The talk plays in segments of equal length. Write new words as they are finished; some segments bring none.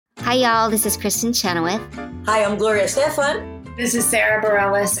Hi, y'all. This is Kristen Chenoweth. Hi, I'm Gloria Stefan. This is Sarah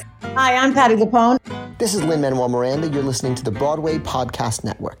Bareilles. Hi, I'm Patti LuPone. This is Lin-Manuel Miranda. You're listening to the Broadway Podcast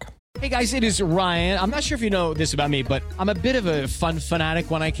Network. Hey guys, it is Ryan. I'm not sure if you know this about me, but I'm a bit of a fun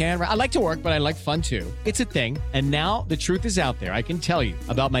fanatic when I can. I like to work, but I like fun too. It's a thing. And now the truth is out there. I can tell you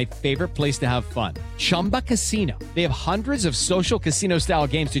about my favorite place to have fun. Chumba Casino. They have hundreds of social casino style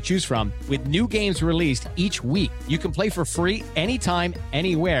games to choose from with new games released each week. You can play for free anytime,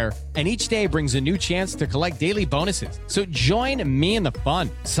 anywhere. And each day brings a new chance to collect daily bonuses. So join me in the fun.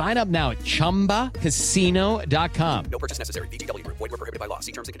 Sign up now at ChumbaCasino.com. No purchase necessary. VGW. Void where prohibited by law.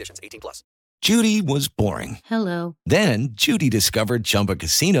 See terms and conditions. 18+. Judy was boring. Hello. Then Judy discovered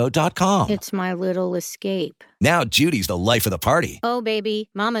ChumbaCasino.com. It's my little escape. Now Judy's the life of the party. Oh, baby,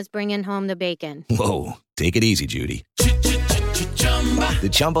 mama's bringing home the bacon. Whoa, take it easy, Judy. The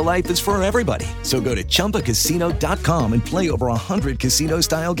Chumba life is for everybody. So go to ChumbaCasino.com and play over 100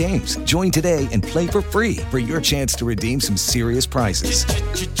 casino-style games. Join today and play for free for your chance to redeem some serious prizes.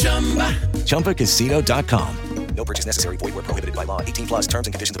 ChumbaCasino.com. No purchase necessary. Void where prohibited by law. 18+. Terms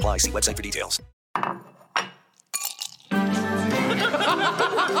and conditions apply. See website for details.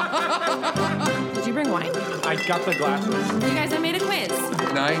 Did you bring wine? I got the glasses. You guys, I made a quiz.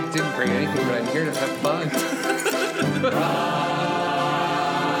 No, I didn't bring anything, but I'm here to have fun.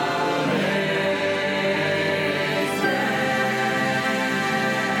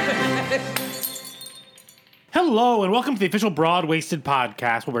 Hello, and welcome to the official Broad Wasted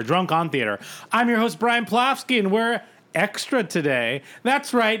podcast, where we're drunk on theater. I'm your host, Brian Plofsky, and we're extra today.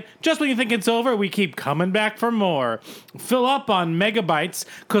 That's right. Just when you think it's over, we keep coming back for more. Fill up on megabytes,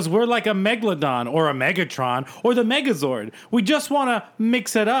 because we're like a Megalodon, or a Megatron, or the Megazord. We just want to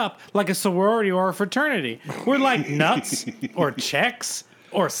mix it up like a sorority or a fraternity. We're like nuts, or checks,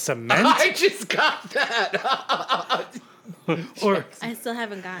 or cement. I just got that. or I still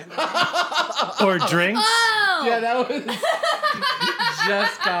haven't gotten it. or drinks, Oh! Yeah, that was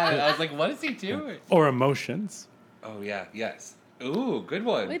just got it. I was like, what is he doing? or emotions. Oh, yeah, yes. Ooh, good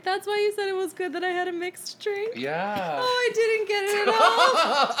one. Wait, that's why you said it was good that I had a mixed drink? Yeah. Oh, I didn't get it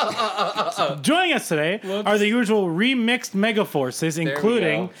at all. Joining us today are the usual remixed megaforces, we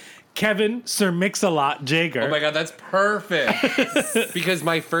including go. Kevin Sir Mix-a-Lot Jager. Oh my god, that's perfect. Because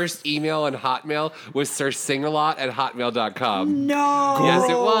my first email on Hotmail was sirsingalot@hotmail.com. No. Yes,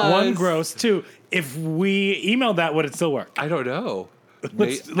 it was. One, gross. Two, if we emailed that, would it still work? I don't know.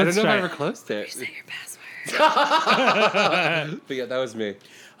 Let's I don't know if try I it. ever closed it. Say your password. But yeah, that was me.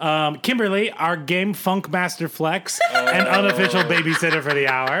 Kimberly, our game funk master flex and unofficial babysitter for the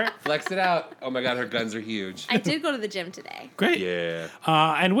hour. Flex it out. Oh my god, her guns are huge. I did go to the gym today. Great. Yeah.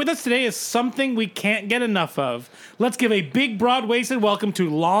 And with us today is something we can't get enough of. Let's give a big, broad-waisted welcome to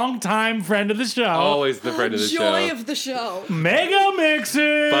longtime friend of the show, Always the friend of the show. Joy of the show. Mega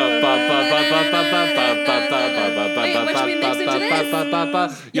Mixer. Wait, what should we mix into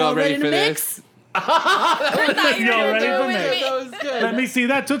this? Y'all ready for mix? this? Y'all ready for mix? That was good. Let me see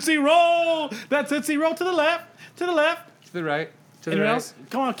that Tootsie Roll. That Tootsie Roll to the left. To the left. To the right. To the Anyone right. else?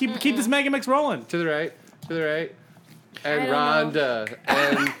 Come on, keep this Mega Mix rolling. To the right. To the right. And I Rhonda.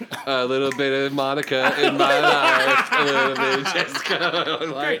 And a little bit of Monica in my life. A little bit of Jessica.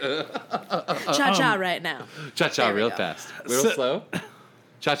 Cha-cha right now. Cha-cha There we real go. fast. Real slow.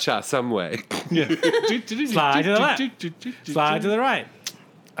 Cha-cha some way. Slide to the left. Slide to the right.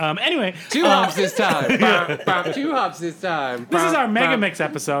 Anyway, Two hops this time. Two hops this time. this is our Mega Mix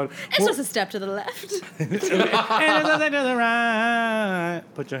episode. It's just a step to the left. And it's to the right.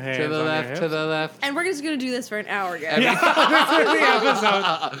 Put your hands To on the your left, hips. to the left. And we're just going to do this for an hour, guys. Yeah, this is the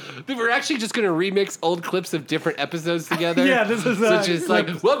episode. We're actually just going to remix old clips of different episodes together. Yeah, this is such as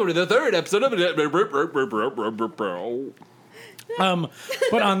like, welcome to the third episode of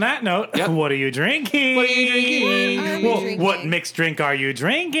But on that note, what are you drinking? What are you drinking? I'm Well, drinking. what mixed drink are you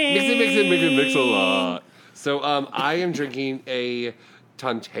drinking? Mix a lot. So I am drinking a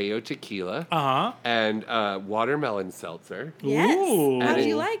Tanteo tequila and watermelon seltzer. Yes. Ooh. How do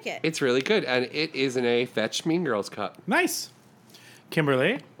you like it? It's really good, and it is in a Fetch Mean Girls cup. Nice.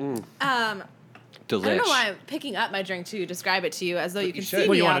 Kimberly? Delish. I don't know why I'm picking up my drink to describe it to you as though you can see Well,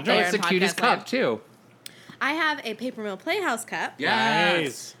 me you wanna out drink. there It's in the cutest podcast land. cup too. I have a Paper Mill Playhouse cup.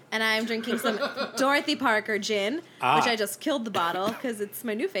 Nice. And I'm drinking some Dorothy Parker gin, which I just killed the bottle because it's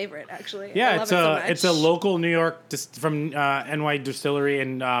my new favorite, actually. I Yeah, love it so much. it's a local New York from NY Distillery,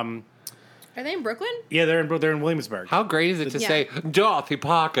 and Are they in Brooklyn? yeah, they're in Williamsburg. How great is it to Yeah. say Dorothy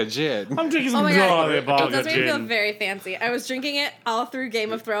Parker gin? I'm drinking Oh some my god, Dorothy it Parker does make me feel gin. very fancy. I was drinking it all through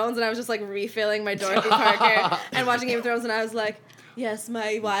Game of Thrones, and I was just like refilling my Dorothy Parker and watching Game of Thrones, and I was like, Yes,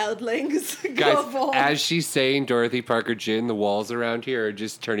 my wildlings. Go Guys, forth. as she's saying Dorothy Parker Gin, the walls around here are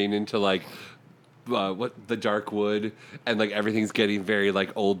just turning into like the dark wood, and like everything's getting very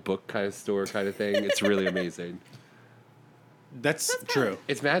like old book kind of store kind of thing. It's really amazing. That's true.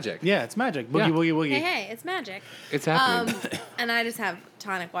 It's magic. Yeah, it's magic. Boogie, Yeah. woogie, woogie. Hey, it's magic. It's happening. And I just have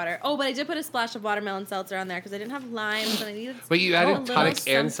tonic water. Oh, but I did put a splash of watermelon seltzer on there because I didn't have limes and I needed. Wait, you a added little tonic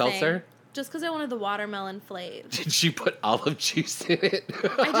and something. seltzer? Just because I wanted the watermelon flavor. Did she put olive juice in it?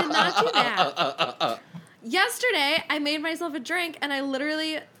 I did not do that. Yesterday, I made myself a drink, and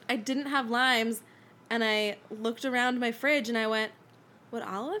I didn't have limes, and I looked around my fridge, and I went, would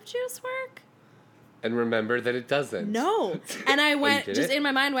olive juice work? And remember that it doesn't. No. And I went, did just it? in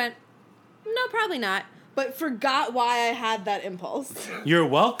my mind went, no, probably not. But forgot why I had that impulse. You're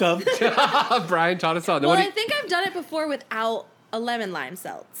welcome. Brian taught us all. Well, I think I've done it before without a lemon lime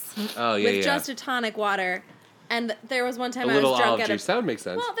seltz. Oh, yeah, With yeah. just a tonic water. And there was one time A I little was drunk olive at juice. That would make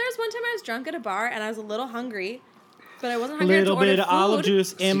sense. Well, there was one time I was drunk at a bar and I was a little hungry, but I wasn't hungry. Little bit of olive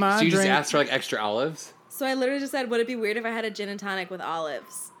juice in my So you drink. just asked for like extra olives? So I literally just said, would it be weird if I had a gin and tonic with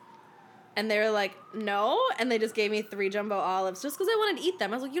olives? And they were like, no. And they just gave me 3 jumbo olives just because I wanted to eat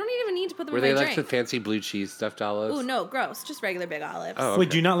them. I was like, you don't even need to put them Were in they my like the drink. fancy blue cheese stuffed olives? Ooh, no, gross. Just regular big olives. Oh, Wait,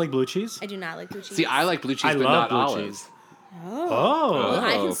 okay. do you not like blue cheese? I do not like blue cheese. See, I like blue cheese, I but love not blue olives. cheese. Well, Oh.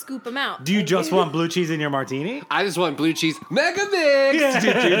 I Oh. can scoop them out. Do you just want blue cheese in your martini? I just want blue cheese mega mix.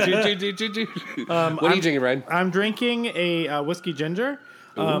 What are you drinking, Ryan? I'm drinking a whiskey ginger.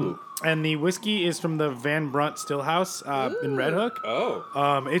 And the whiskey is from the Van Brunt Stillhouse in Red Hook.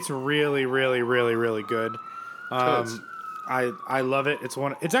 Oh. It's really, really, really, really good. I love it.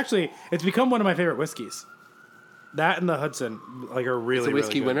 It's become one of my favorite whiskeys. That and the Hudson are really, It's a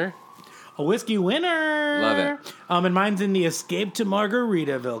whiskey really good. winner? A whiskey winner. Love it. And mine's in the Escape to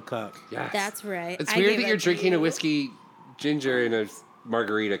Margaritaville cup. Yes. That's right. It's I weird gave that it you're to drinking a you. whiskey ginger in a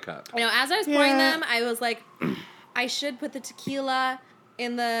margarita cup. You know, as I was pouring Yeah. them, I was like, I should put the tequila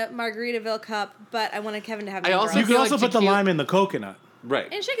in the Margaritaville cup, but I wanted Kevin to have I it. also You can feel also like put the tequila- lime in the coconut. Right.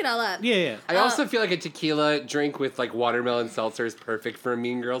 And shake it all up. Yeah. I also feel like a tequila drink with like watermelon seltzer is perfect for a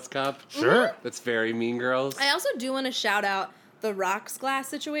Mean Girls cup. Sure. That's very Mean Girls. I also do want to shout out the rocks glass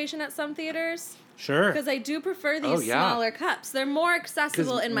situation at some theaters. Sure. Because I do prefer these Oh, yeah. smaller cups. They're more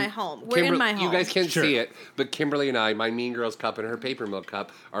accessible in my home. We're Kimber- in my home. You guys can't Sure. see it, but Kimberly and I, my Mean Girls cup and her Paper Milk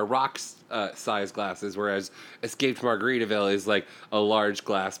cup, are rocks size glasses, whereas Escape to Margaritaville is like a large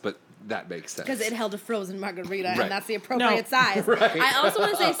glass, but that makes sense. Because it held a frozen margarita, Right. and that's the appropriate size. Right. I also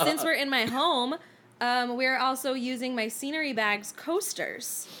want to say, since we're in my home, we're also using my Scenery Bags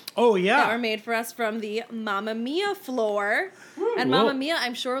coasters Oh, that yeah. were made for us from the Mamma Mia floor. And Whoa. Mamma Mia,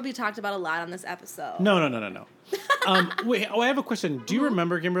 I'm sure, will be talked about a lot on this episode. No. Wait, I have a question. Do you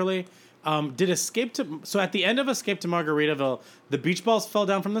remember, Kimberly? So at the end of Escape to Margaritaville, the beach balls fell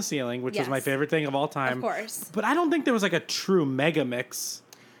down from the ceiling, which was my Yes. favorite thing of all time. Of course. But I don't think there was like a true mega mix.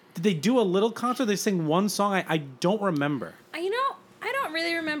 Did they do a little concert? They sing one song? I don't remember. You know, I don't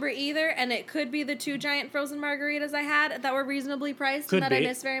really remember either, and it could be the 2 giant frozen margaritas I had that were reasonably priced Could and that I be.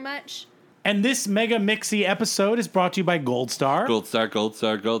 miss very much. And this mega mixy episode is brought to you by Gold Star. Gold Star, Gold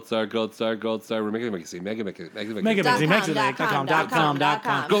Star, Gold Star, Gold Star, Gold Star. We're making it mega mix. Mega Mega Mix. mix. Mexilink.com.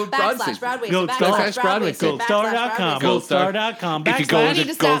 Go /Broadway. Broadway. Gold /Broadway. Goldstar.com. Goldstar. Goldstar.com. If you go I to need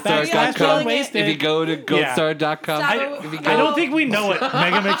to stop goldstar.com, feeling it. if you go to goldstar.com, I don't think we know what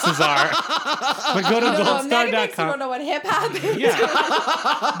mega mixes are, but go to You don't goldstar.com. know what hip hop is. Yeah.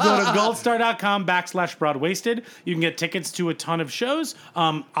 Go to goldstar.com/broadwasted. You can get tickets to a ton of shows.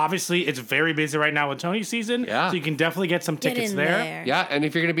 Obviously, it's very busy right now with Tony season. Yeah. So you can definitely get some Get tickets in there. there. Yeah, and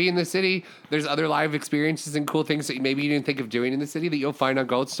if you're going to be in the city, there's other live experiences and cool things that maybe you didn't think of doing in the city that you'll find on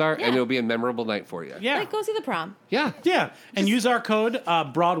Gold Star, and it'll be a memorable night for you. Yeah. Like, go see the prom. Yeah. Yeah. And use our code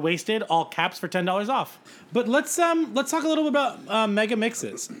broadwasted, all caps, for $10 off. But let's talk a little bit about mega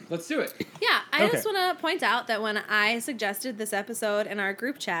mixes. Let's do it. Yeah, I Okay. just want to point out that when I suggested this episode in our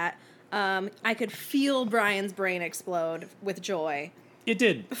group chat, I could feel Brian's brain explode with joy It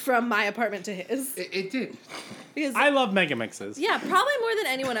did. from my apartment to his. It did. Because, I love mega mixes. yeah, probably more than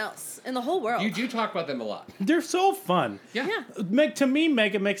anyone else in the whole world. You do talk about them a lot. They're so fun. Yeah. To me,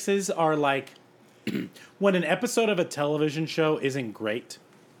 mega mixes are like when an episode of a television show isn't great,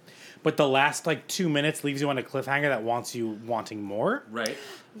 but the last 2 minutes leaves you on a cliffhanger that wants you wanting more. Right.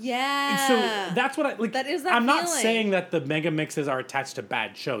 Yeah. So that's what I like. That is that I'm not feeling. saying that the mega mixes are attached to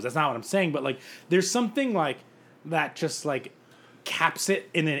bad shows. That's not what I'm saying. But there's something that just caps it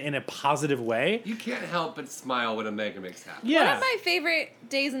in a positive way. You can't help but smile when a Megamix happens. Yeah. One of my favorite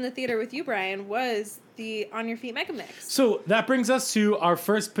days in the theater with you, Brian, was the On Your Feet Megamix. So that brings us to our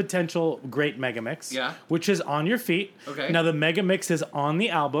first potential great Megamix, Yeah. which is On Your Feet. Okay. Now the Megamix is on the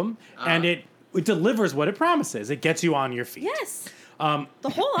album, and it delivers what it promises. It gets you on your feet. Yes. The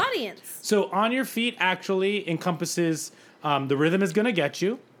whole audience. So On Your Feet actually encompasses The Rhythm Is Gonna Get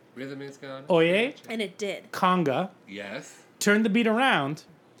You, Rhythm is gone. Oye, And it did. Conga, Yes. Turn the Beat Around,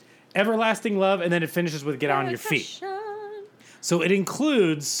 Everlasting Love, and then it finishes with Get On Your Feet. Percussion. So it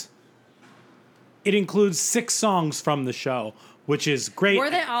includes 6 songs from the show, which is great. Were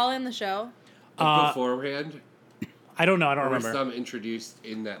they all in the show? Beforehand, I don't know. I don't or were remember. some introduced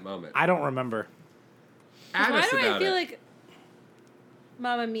in that moment? I don't remember. Ask Why us do I about feel it. like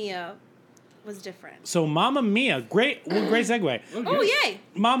Mamma Mia was different? So Mamma Mia, great segue. Oh, yay.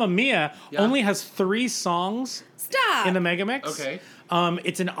 Mamma Mia Yeah. only has 3 songs Stop. in the Megamix. Okay.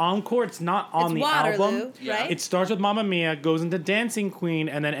 It's an encore. It's not on It's the Waterloo, album. Yeah. right? It starts with Mamma Mia, goes into Dancing Queen,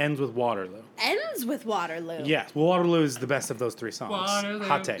 and then ends with Waterloo. Ends with Waterloo. Yes, Waterloo is the best of those 3 songs. Waterloo.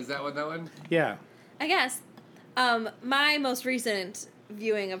 Hot take. Is that what that one? Yeah. I guess. My most recent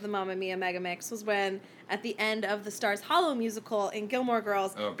viewing of the Mamma Mia Megamix was when, at the end of the Stars Hollow musical in Gilmore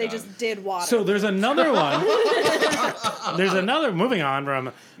Girls, Oh, they God. just did Waterloo. So there's another one. Moving on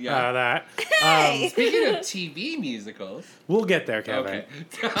from that. Speaking of TV musicals. We'll get there, Kevin.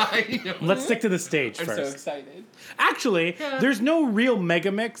 Okay. I know. Let's stick to the stage I'm so first. excited. Actually, there's no real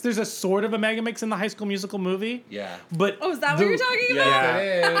Megamix. There's a sort of a Megamix in the High School Musical movie. Yeah. But Oh, is that what you're talking about? Yeah.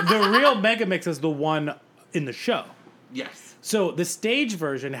 Yes, it is. The real Megamix is the one in the show. Yes. So the stage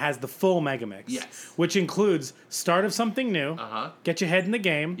version has the full Megamix. Yes. Which includes Start of Something New, Uh-huh. Get Your Head in the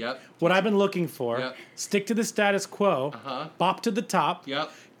Game, Yep. What I've Been Looking For, Yep. Stick to the Status Quo, Uh-huh. Bop to the Top,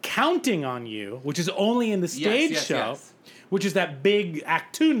 Yep. Counting on You, which is only in the stage yes, show, yes. which is that big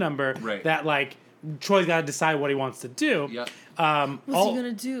Act 2 number Right. that, like, Troy's got to decide what he wants to do. Yep. What's he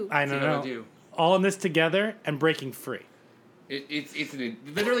gonna do? I What's don't he gonna know. do? All in this together and Breaking Free. It's in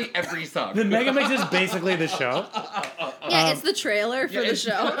literally every song. The Megamix is basically the show. Yeah, it's the trailer for the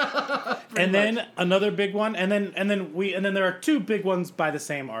show. And then another big one, and then there are 2 big ones by the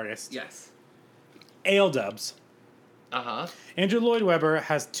same artist. Yes. Ale Dubs. Uh-huh. Andrew Lloyd Webber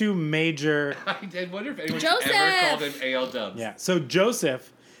has 2 major. I did wonder if anyone's Joseph! ever called him A.L. Dubs. Yeah. So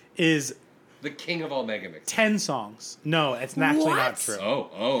Joseph is The king of all Megamix. 10 songs. No, it's actually not What? true.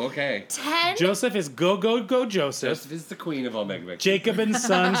 Oh, okay. 10? Joseph is Go Go Go Joseph. Joseph is the queen of all Megamix. Jacob and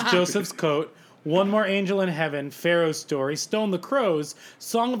Sons, Joseph's Coat, One More Angel in Heaven, Pharaoh's Story, Stone the Crows,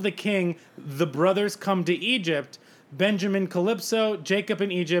 Song of the King, The Brothers Come to Egypt, Benjamin Calypso, Jacob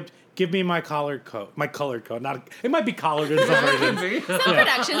in Egypt, Give Me My Collared Coat. My colored coat. It might be collared in some versions. Some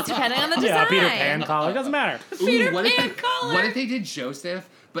productions, depending on the design. Yeah, Peter Pan collar. Doesn't matter. Peter what if Pan they, collar. What if they did Joseph,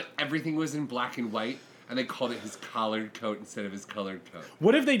 but everything was in black and white, and they called it his collared coat instead of his colored coat?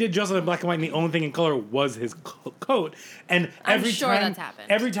 What if they did Joseph in black and white and the only thing in color was his coat? And every sure time, that's happened.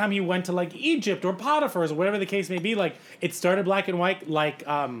 every time he went to like Egypt or Potiphar's or whatever the case may be, like it started black and white. Like,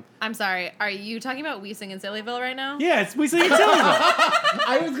 I'm sorry. Are you talking about We Sing in Sillyville right now? yeah, we say it's Sillyville.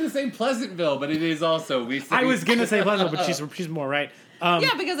 I was gonna say Pleasantville, but it is also we. I was gonna say Pleasantville, but she's more right.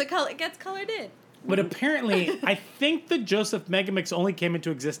 Yeah, because it gets colored in. But apparently, I think the Joseph Megamix only came into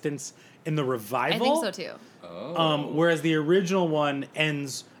existence in the revival. I think so too. Whereas the original one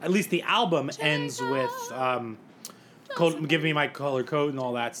ends, at least the album ends with Give Me My Color Coat and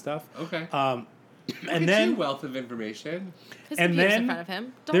all that stuff. Okay. And then wealth of information. His and computer's then in front of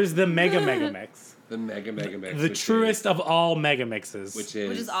him. there's the Megamix. The Megamix. The which truest is, of all Megamixes. which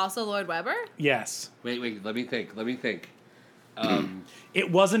Which is also Lloyd Webber. Yes. Wait. Let me think. It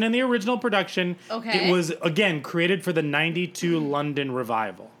wasn't in the original production. Okay. It was, again, created for the 92 London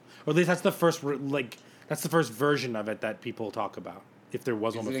revival. Or at least that's the first, that's the first version of it that people talk about. If there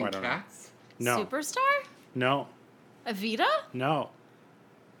was Is one it before, I in don't know. Cats? No. Superstar? No. Evita? No.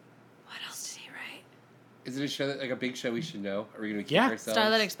 What else did he write? Is it a show that, like a big show we should know? Are we gonna keep Yeah. ourselves?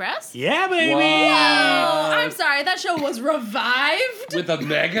 Starlight Express? Yeah, baby! Oh, I'm sorry. That show was revived? With a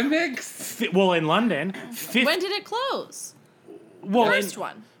Megamix? Well, in London. When did it close? Well, First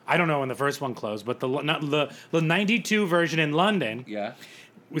one. I don't know when the first one closed, but the 92 version in London Yeah.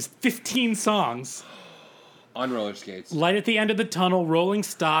 was 15 songs. On roller skates. Light at the end of the tunnel, rolling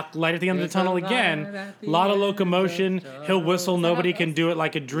stock, light at the end of the There's tunnel a light again, at the lot of end locomotion, of the he'll whistle, nobody can do it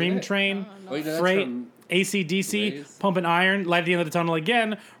like a dream train, Wait, no, that's freight, from AC/DC, Waze. pump and iron, light at the end of the tunnel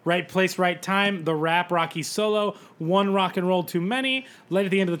again, right place, right time, the rap, Rocky solo, one rock and roll too many, light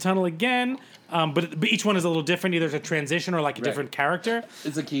at the end of the tunnel again, but each one is a little different, either it's a transition or like a different character.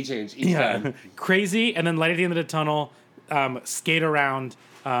 It's a key change each time. Crazy, and then light at the end of the tunnel, skate around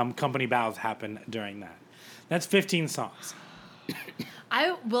company bows happen during that. That's 15 songs.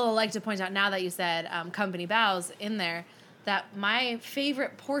 I will like to point out now that you said company bows in there that my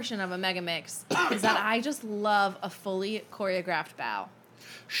favorite portion of a mega mix is that I just love a fully choreographed bow.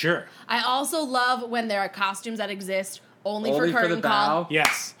 Sure. I also love when there are costumes that exist only for the curtain call. bow?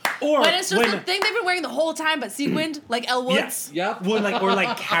 Yes. Or When it's just the thing they've been wearing the whole time but sequined, like Elle Woods. Yes. Yep. Or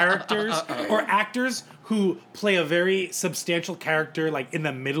like characters or actors who play a very substantial character like in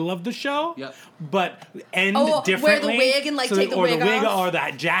the middle of the show. Yep. But end wear the differently. wig and, like, take the wig off. or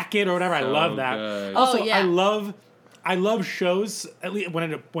that jacket or whatever. I love that. good. Also, Oh, yeah. I love shows at least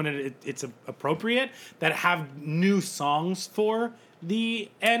when it's appropriate that have new songs for the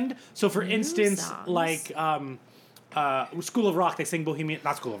end. So for instance, songs? like School of Rock, they sing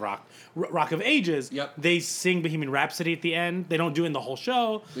not School of Rock, Rock of Ages. Yep. They sing Bohemian Rhapsody at the end. They don't do it in the whole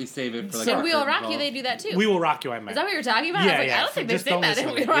show. We save it for like. In our We Will curtain Rock call. You, they do that too. We Will Rock You, I meant. Is that what you're talking about? Yeah, I was like, yeah. I don't think they Just sing don't that in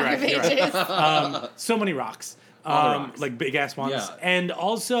listen We to Will me. Rock of You're right, Ages. So many rocks. All the rocks. Like big ass ones. Yeah. And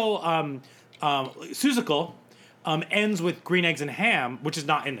also Seussical ends with Green Eggs and Ham, which is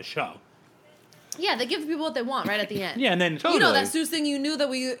not in the show. Yeah, they give people what they want right at the end. Yeah, and then You know that Totally. Seuss thing you knew that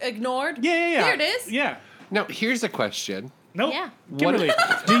we ignored? Yeah. Here it is. Yeah. Now here's a question. Nope. Yeah. Kimberly,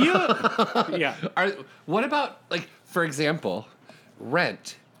 do you? Yeah. What about, like, for example,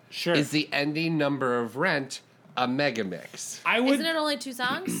 Rent? Sure. Is the ending number of Rent a mega mix? I would. Isn't it only 2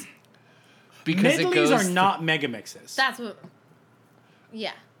 songs? Because it Medleys goes are not mega mixes. That's what.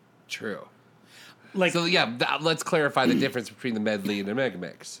 Yeah. true. Like So yeah, let's clarify the difference between the medley and the mega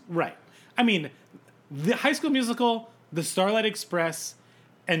mix. right. I mean, the High School Musical, The Starlight Express,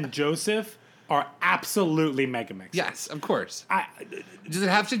 and Joseph are absolutely mega mixes. Yes, of course. I, Does it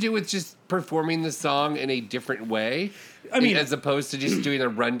have to do with just performing the song in a different way? I mean- as opposed to just doing a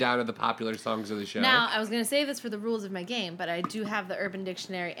rundown of the popular songs of the show? Now, I was going to say this for the rules of my game, but I do have the Urban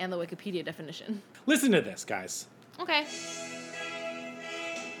Dictionary and the Wikipedia definition. listen to this, guys. Okay.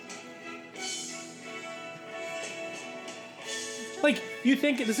 Like, you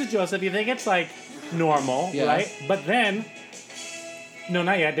think this is Joseph, you think it's like normal, Yes. right? But then, no,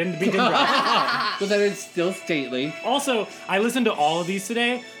 not yet. Didn't drop. But then it's still stately. Also, I listened to all of these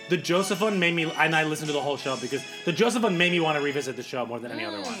today. The Joseph one made me, and I listened to the whole show because the Joseph one made me want to revisit the show more than any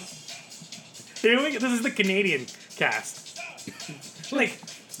other one. This is the Canadian cast. Like,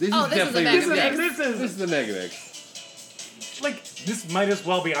 This Oh, is this is a definitely mega this mix. is the mega mix. like this might as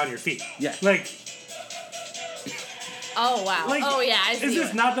well be on your feet. Yeah. Like, Oh, wow. like, Oh, yeah, I see is this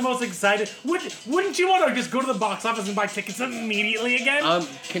it. not the most excited? Wouldn't you want to just go to the box office and buy tickets immediately again?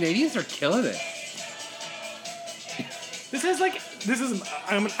 Canadians are killing it. This is.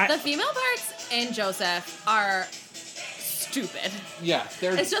 The female parts in Joseph are stupid. Yeah,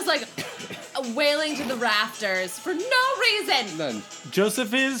 they're It's just like wailing to the rafters for no reason. none.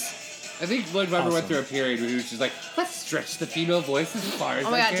 Joseph is. I think Lloyd Webber went Awesome. through a period where he was just like, let's stretch the female voice as far as Oh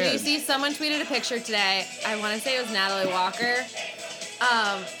my I god, can. did you see someone tweeted a picture today? I want to say it was Natalie Walker.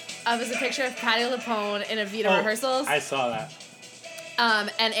 It was a picture of Patti LuPone in Evita rehearsals. I saw that.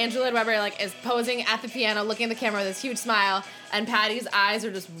 And Andrew Lloyd Webber like is posing at the piano, looking at the camera with this huge smile, and Patty's eyes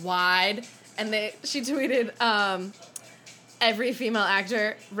are just wide. And she tweeted, every female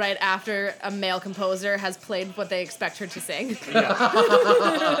actor right after a male composer has played what they expect her to sing. And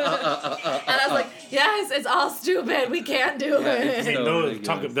I was like, yes, it's all stupid. We can't do it's it. so No,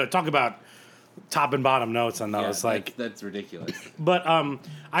 ridiculous. talk about top and bottom notes on those. That's ridiculous. But I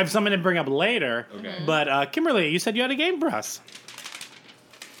have something to bring up later. Okay. But Kimberly, you said you had a game for us.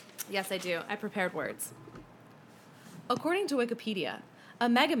 Yes, I do. I prepared words. According to Wikipedia, a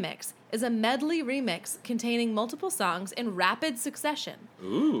megamix is a medley remix containing multiple songs in rapid succession.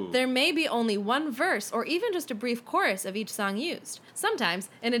 Ooh. There may be only one verse or even just a brief chorus of each song used, sometimes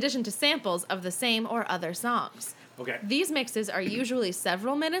in addition to samples of the same or other songs. Okay. These mixes are usually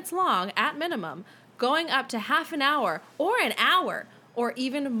several minutes long at minimum, going up to half an hour or an hour, or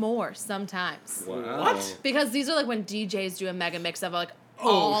even more sometimes. Wow. What? Because these are like when DJs do a mega mix of like Oh,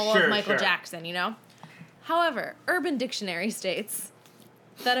 all sure, of Michael sure. Jackson, you know? However, Urban Dictionary states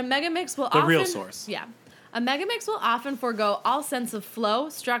that a megamix will The often... real source. Yeah. A megamix will often forego all sense of flow,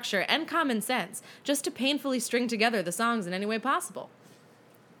 structure, and common sense just to painfully string together the songs in any way possible.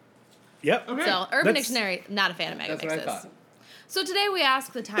 Yep. Okay. So, Urban That's- Dictionary, not a fan of megamixes. That's what I thought. So today we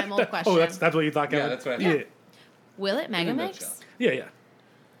ask the time-old question. Oh, that's what you thought, Kevin? Yeah, that's what I thought. Will it In a megamix? nutshell. Yeah.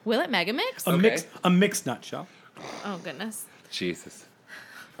 Will it megamix? A mixed nutshell. Oh, goodness. Jesus.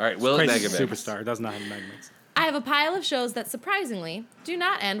 All right, will it Crazy mega mix? superstar does not have a mega mix. I have a pile of shows that surprisingly do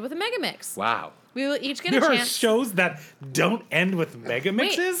not end with a megamix. Wow. We will each get a There are chance. shows that don't end with mega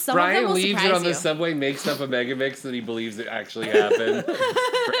mixes. Some of them Brian will leaves it surprise on the you. subway, makes up a mega mix that he believes it actually happened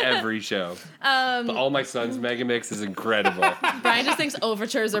for every show. But All My Sons mega mix is incredible. Brian just thinks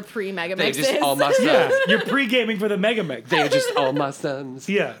overtures are pre-mega They're mixes. just all my Yeah, sons. you're pre-gaming for the mega mix. They're just all my sons.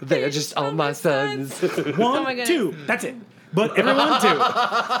 Yeah. They're just all my sons. One, my goodness. 2. That's it. But everyone 2. All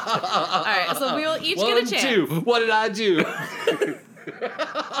right, so we will each get a 1, chance. 2. What did I do?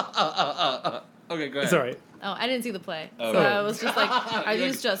 Okay, go ahead. Sorry. Oh, I didn't see the play. Oh. So I was just like, are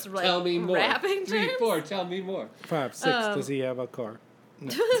these just like Tell me more. rapping 3, terms? 4. Tell me more. 5, 6. Does he have a car?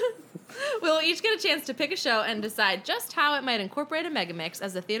 We'll each get a chance to pick a show and decide just how it might incorporate a megamix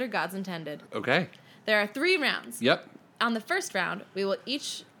as the theater gods intended. Okay. There are 3 rounds. Yep. On the first round, we will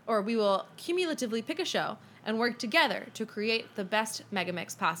cumulatively pick a show and work together to create the best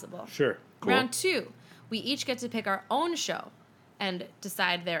megamix possible. Sure. Cool. Round 2, we each get to pick our own show and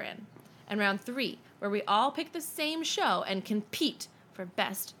decide therein. And round 3, where we all pick the same show and compete for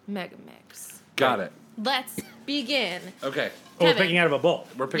best megamix. Got it. Let's begin. Okay. Oh, we're Kevin. picking out of a bowl.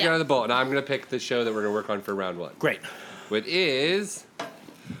 We're picking Yeah. out of the bowl, and I'm going to pick the show that we're going to work on for round 1. Great. Which is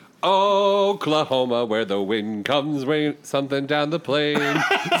Oklahoma, where the wind comes rain something down the plain.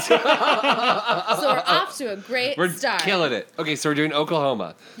 So we're off to a great We're start. killing it. Okay, so we're doing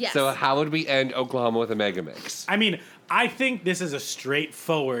Oklahoma. Yes. So how would we end Oklahoma with a mega mix? I mean, I think this is a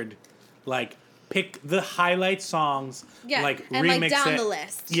straightforward, like, pick the highlight songs, Yeah, like, and, like, remix down it. the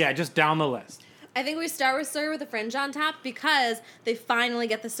list. Yeah, just down the list. I think we start with Sir with the fringe on top because they finally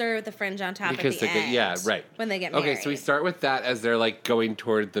get the Sir with the fringe on top Because at the they get, end. yeah, right. When they get married. Okay, so we start with that as they're like going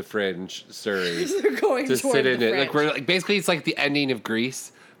toward the fringe, Surrey. They're going to toward sit the in it. Like fringe. we're like basically it's like the ending of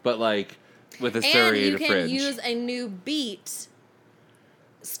Grease, but like with a And Surrey you and a can fringe. use a new beat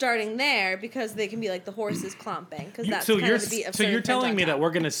starting there because they can be like the horses clomping because that's kind of the beat of so Sir you're and Fringe telling on me top. that we're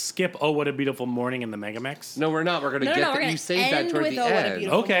gonna skip "Oh What a Beautiful Morning" in the Megamix? No, we're not. We're gonna No, get no, that. we're gonna You save that end toward with the "Oh, What a end.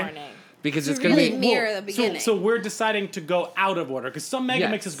 Beautiful Okay. Morning." Because To it's gonna really be mirror the beginning. So we're deciding to go out of order because some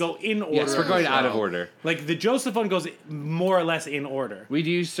Megamixes Yes. go in order. Yes, we're going out of So, order. Like the Joseph one goes more or less in order. We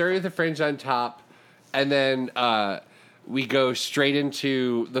do Surrey with the fringe on top, and then we go straight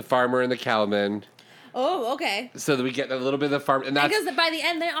into the farmer and the cowman, Oh, okay. so that we get a little bit of the farm, and that's Because by the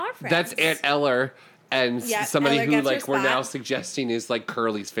end they are friends. that's Aunt Eller. And Yeah, somebody Eller who gets her like we're spot. now suggesting is like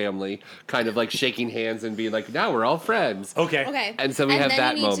Curly's family, kind of like shaking hands and being like, now we're all friends. Okay. Okay. And so we have then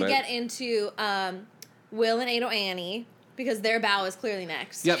that you need moment. to get into Will and Ado Annie because their bow is clearly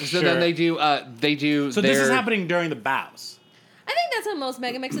next. Yep. So Sure. then they do. So this is happening during the bows. I think that's how most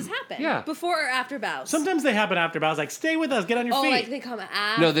megamixes happen. Yeah. Before or after bows. Sometimes they happen after bows. Like, stay with us, get on your Oh, feet. like they come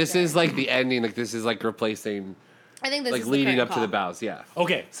after. No, this is like the ending. Like this is like replacing, I think this like is leading the up to the current bows. Yeah.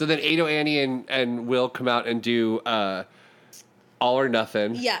 Okay. So then Ado, Annie, and Will come out and do All or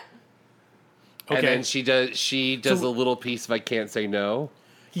Nothing. call. Yeah. Okay. And then she does So- a little piece of I Can't Say No.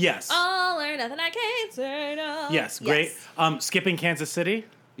 Yes. All or nothing, I can't say no. Yes. Great. Skipping Kansas City.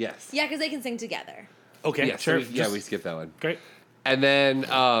 Yes. Yeah, because they can sing together. Okay. Yeah, Sure. so we skip that one. Great. And then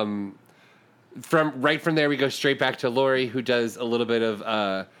from there we go straight back to Lori, who does a little bit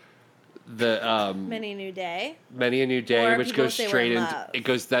of the Many a New Day. Many a New Day, Or which People goes Say We're straight in into Love. it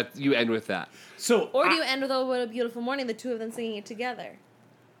goes that you end with that. So. Or do you end with Oh, What a Beautiful Morning, the two of them singing it together?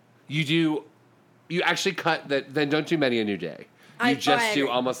 You actually cut that. Then don't do Many a New Day. You just do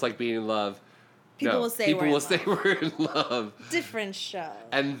agree. almost like Being in Love. People No, will say people we're in will say love. we're in love, Different show.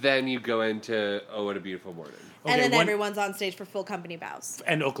 and then you go into Oh What a Beautiful Morning. Okay, and then one- everyone's on stage for full company bows.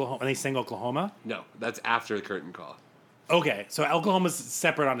 And Oklahoma. And they sing Oklahoma. No, that's after the curtain call. Okay. So Oklahoma's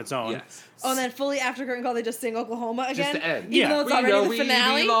separate on its own. Yes. Oh, and then fully after curtain call, they just sing Oklahoma again? Just the end. Even Yeah. though it's We already know the we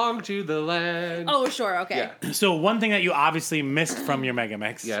finale? belong to the land. Oh, sure, okay. Yeah. So one thing that you obviously missed from your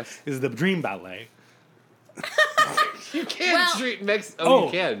Megamix Yes. is the Dream Ballet. You can't Well- treat mix. Oh.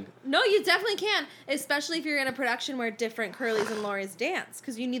 You can. No, you definitely can, especially if you're in a production where different Curlys and Lauries dance,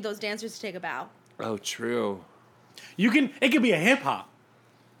 because you need those dancers to take a bow. Oh, true. You can. It could be a hip hop.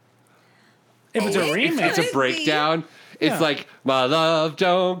 If it's a It remix. It's a Could breakdown. It's Yeah. like my love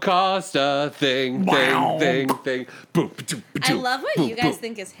don't cost a thing, Wow. thing. Boom, ba-doom, I ba-doom, love what boom, you guys boom.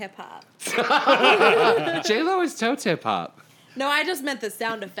 think is hip hop. J Lo is toe hip hop. No, I just meant the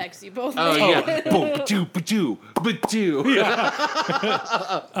sound effects you both Oh made. yeah, boom, ba-doo, ba-doo, ba-doo. Brian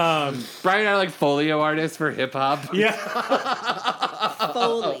and I are like folio artists for hip hop. Yeah.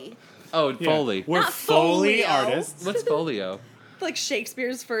 Foley. Oh, Yeah. Foley. We're Not Foley folio. artists. What's folio? Like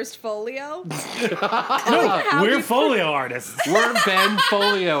Shakespeare's first folio. We're folio artists. We're Ben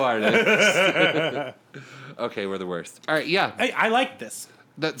Folio artists. Okay, we're the worst. All right, yeah, Hey, I like this.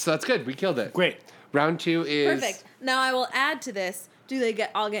 so that's good. We killed it. Great. Round 2 is Perfect. Now I will add to this do they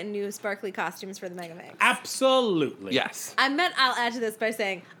all get new sparkly costumes for the Mega Mix? Absolutely. Yes. I'll add to this by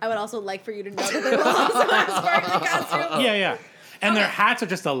saying I would also like for you to know that they will also have sparkly costumes. Yeah. And their hats are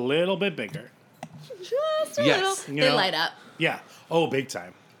just a little bit bigger. Just a Yes. little. You They know? light up. Yeah. Oh, big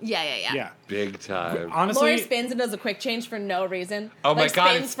time. Yeah. Big time. Honestly, Lori spins and does a quick change for no reason. Oh my like,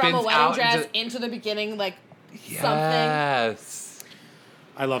 God, it Spins from a spins wedding out dress into- into the beginning, like something. Yes.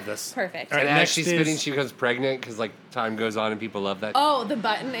 I love this. Perfect. All right, And as next she's is- spinning, she becomes pregnant because like time goes on and people love that. Oh, the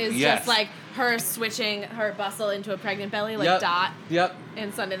button is Yes. just like her switching her bustle into a pregnant belly, like Yep. Dot Yep.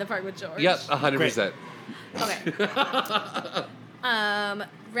 in Sunday in the Park with George. Yep. 100%. Okay.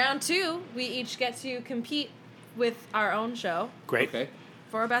 Round 2, we each get to compete with our own show Great. Okay.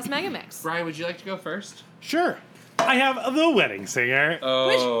 for our best Mega Mix. Brian, would you like to go first? Sure. I have The Wedding Singer.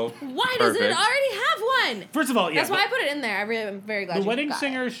 Oh. Why doesn't it perfect. already have one? First of all, yeah. That's why I put it in there. I'm very glad The you Wedding got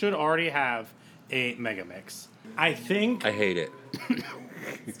Singer it. should already have a Mega Mix. I think I hate it.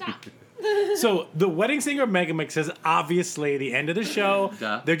 Stop. so. The Wedding Singer Mega Mix is obviously the end of the show.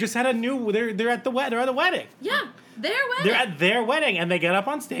 Duh. They're just at a new. They're at the They're at the wedding. Yeah, their wedding. They're at their wedding, and they get up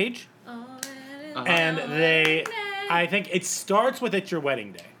on stage, and they. I think it starts with "It's Your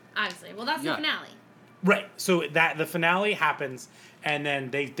Wedding Day." Obviously. Well, that's Yeah. the finale. Right. So that the finale happens, and then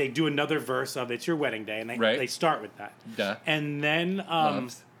they do another verse of "It's Your Wedding Day," and they start with that. Duh. And then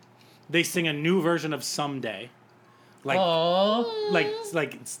Loves. they sing a new version of "Someday," like Aww.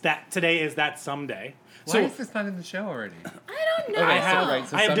 like it's that today is that someday. Why So is this not in the show already? I don't know. Okay, I have right,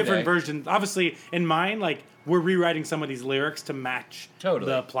 so I have different someday. versions. Obviously, in mine, like we're rewriting some of these lyrics to match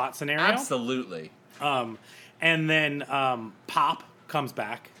Totally. the plot scenario. Absolutely. And then Pop comes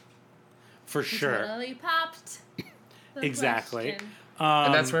back for sure. Totally popped. the Exactly. question.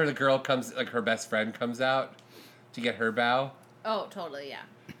 And that's where the girl comes, like her best friend comes out to get her bow. Oh, totally, yeah.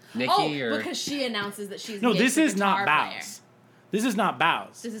 Nikki or because she announces that she's No, engaged this to is not guitar player. bows. This is not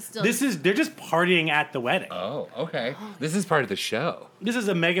bows. This is still- they're just partying at the wedding. Oh, okay. This is part of the show. This is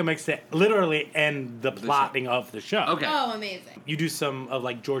a mega mix that literally end the plotting of the show. Okay. Oh, amazing. You do some of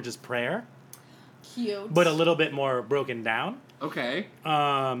like George's prayer, Cute. but a little bit more broken down. Okay.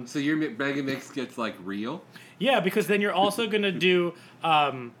 So your Mega Mix gets like real. Yeah, because then you're also gonna do.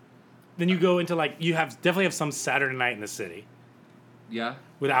 Then you go into like you definitely have some Saturday night in the city, Yeah.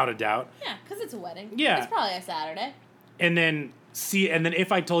 without a doubt. Yeah, because it's a wedding. Yeah. It's probably a Saturday. And then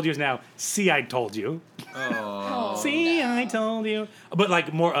if I told you is now, see I told you. Oh. See, I told you. But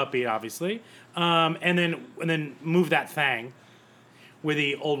like more upbeat, obviously. And then move that thing, where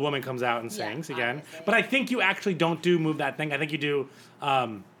the old woman comes out and sings again. obviously. But I think you actually don't do move that thing. I think you do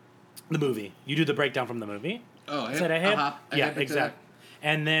the movie. You do the breakdown from the movie. Oh, Is that a hip? A Yeah, hip into exactly.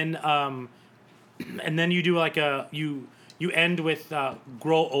 And then you do like you end with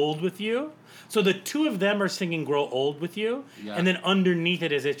 "Grow Old with You." So the two of them are singing "Grow Old with You," Yeah. and then underneath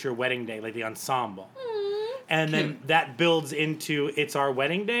it is "It's Your Wedding Day," like the ensemble. And then that builds into "It's Our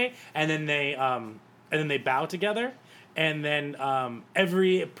Wedding Day," and then they bow together. And then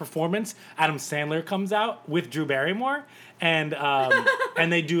every performance, Adam Sandler comes out with Drew Barrymore, and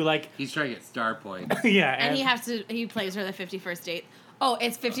they do like He's trying to get star points. yeah, And he plays her the 51st date. Oh,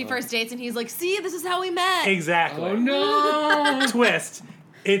 it's 51st dates, and he's like, see, this is how we met. exactly. Oh no! Twist.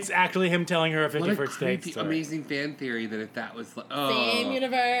 It's actually him telling her a What a 51st date creepy, story. amazing fan theory that if that was like, Same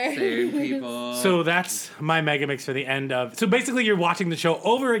universe. same people. So that's my mega mix for the end of. So basically, you're watching the show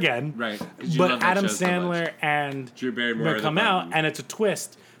over again, right, 'cause you but love that Adam show so much. Sandler and Drew Barrymore are the come out, button. and it's a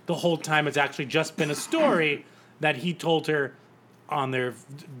twist. The whole time, it's actually just been a story that he told her on their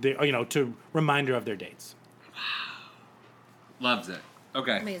to remind her of their dates. Loves it.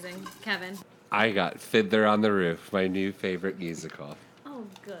 Okay. Amazing. Kevin. I got Fiddler on the Roof, my new favorite musical. Oh,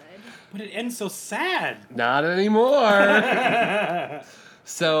 good. But it ends so sad. Not anymore.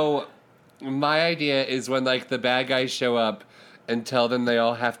 So, my idea is when like the bad guys show up and tell them they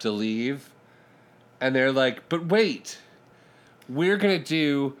all have to leave, and they're like, "But wait, we're gonna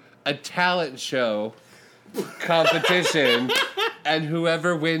do a talent show competition, and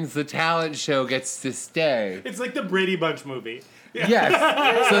whoever wins the talent show gets to stay." It's like the Brady Bunch movie. Yes.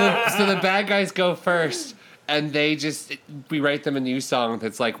 So the bad guys go first, and we write them a new song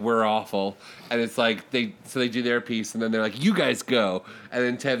that's like "We're Awful," and it's like they do their piece, and then they're like, "You guys go," and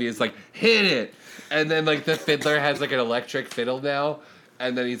then Tevi is like, "Hit it," and then like the fiddler has like an electric fiddle now,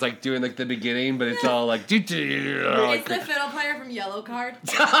 and then he's like doing like the beginning, but it's all like, It's the fiddle player from Yellow Card.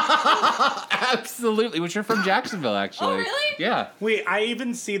 absolutely, which are from Jacksonville actually. Oh, really? Yeah. Wait, I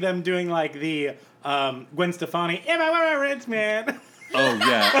even see them doing like the Gwen Stefani. If I were a rich man. Oh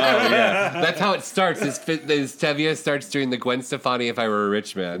yeah. That's how it starts. Is Tevye starts doing the Gwen Stefani "If I Were a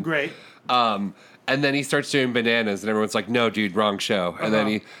Rich Man." Great. And And then he starts doing Bananas, and everyone's like, no, dude, wrong show. And then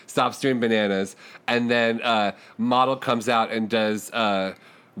he stops doing Bananas. And then Model comes out and does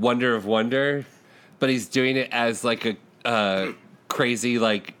Wonder of Wonder, but he's doing it as like a crazy,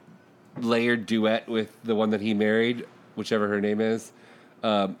 like, layered duet with the one that he married, whichever her name is,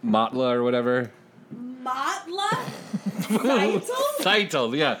 Matla or whatever. Matla?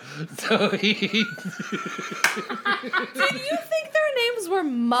 Title, yeah. So he... Did you think their names were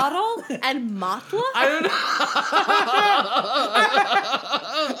Model and Matla? I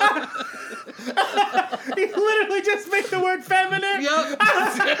He literally just made the word feminine. Yep.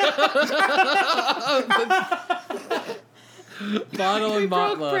 Bottle and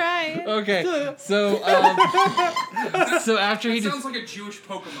Matla. Brian. Okay, so so after he sounds like a Jewish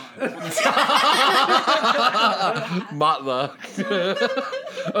Pokemon. Matla.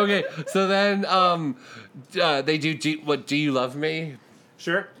 Okay, so then they do Do You Love Me?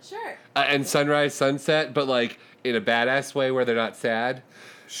 Sure. Sure. And Sunrise Sunset, but like in a badass way where they're not sad.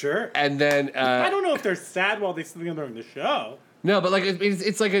 Sure. And then I don't know if they're sad while they sing during the show. no, but like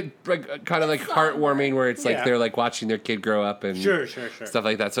it's like a kind of like heartwarming where it's like Yeah. they're like watching their kid grow up and Sure. stuff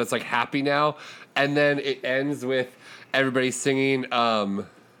like that. So it's like happy now, and then it ends with everybody singing.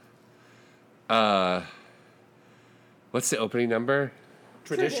 What's the opening number?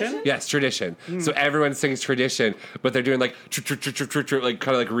 Tradition? Yes, Tradition. So everyone sings Tradition, but they're doing like like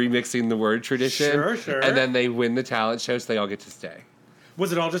kind of like remixing the word tradition. Sure. And then they win the talent show, so they all get to stay.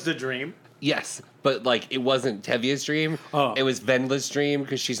 Was it all just a dream? Yes, but like it wasn't Tevia's dream. Oh. It was Vendla's dream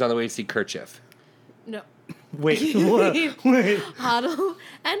because she's on the way to see Kerchief. No. Wait. Wait. Huddle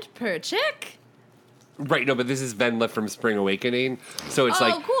and Perchik? Right, no, but this is Vendla from Spring Awakening. So it's Oh,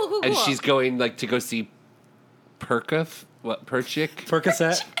 like, cool. and she's going like to go see Perchik.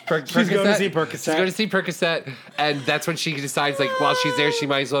 Percocet. She's going to see Percocet. She's going to see Percocet, and that's when she decides, like, while she's there, she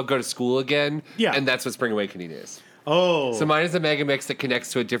might as well go to school again. Yeah. And that's what Spring Awakening is. Oh. So mine is a mega mix that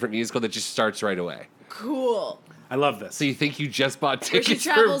connects to a different musical that just starts right away. Cool. I love this. So you think you just bought Where she tickets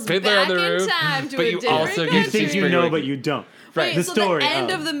for travels Fiddler on the back in Roof, time to but a you different also country. get to see you think you Spring know, Awakening. but you don't. Wait, The so story the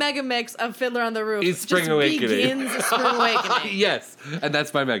end of- of the mega mix of Fiddler on the Roof Is Spring just Awakening. begins Spring Awakening. Yes, and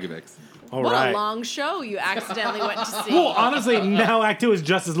that's my mega mix. All What right. a long show you accidentally went to see. Well, honestly, now Act 2 is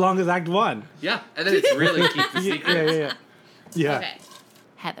just as long as Act 1. Yeah, and then it's really keep the secret. Yeah. Okay.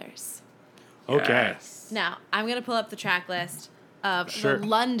 Heathers. Okay. Now, I'm going to pull up the track list of Sure. the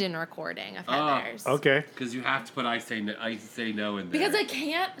London recording of Heathers. Okay. Because you have to put I Say No in there. Because I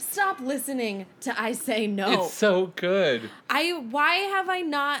can't stop listening to I Say No. It's so good. Why have I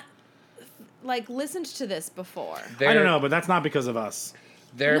not like listened to this before? I don't know, but that's not because of us.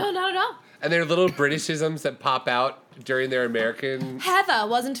 No, not at all. And they're little Britishisms that pop out during their American. Heather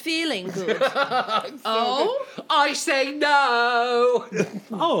wasn't feeling good. Oh? I say no.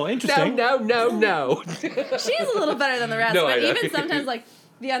 Oh, interesting. No. She's a little better than the rest, No, but I know. even sometimes like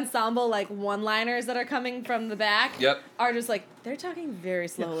the ensemble like one-liners that are coming from the back are just like they're talking very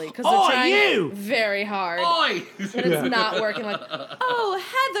slowly because they're trying very hard. Oi! And it's not working. Like, oh,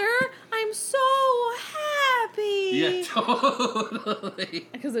 Heather, I'm so happy. Yeah, totally.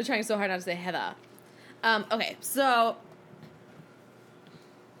 Because they're trying so hard not to say Heather. Okay, so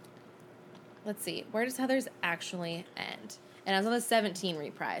let's see. Where does Heather's actually end? And it's on the 17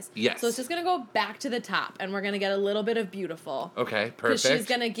 reprise. Yes. So it's just going to go back to the top, and we're going to get a little bit of Beautiful. Okay, Because perfect. she's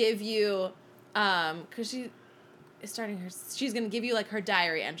going to give you, because she is starting her, she's going to give you, like, her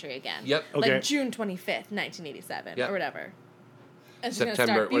diary entry again. Yep. Okay. Like June 25th, 1987, Yep. or whatever. And she's going to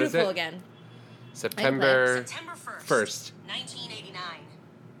September- start what is Beautiful it? again. September 1st, 1989.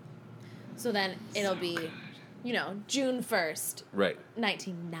 So then it'll be, you know, June 1st, Right.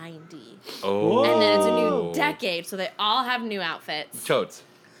 1990. Oh. And then it's a new decade, so they all have new outfits. Totes.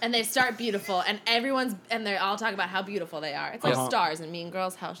 And they start beautiful, and they all talk about how beautiful they are. It's like Uh-huh. Stars and Mean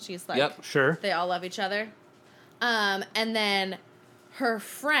Girls, how she's like, Yep. Sure. they all love each other. And then her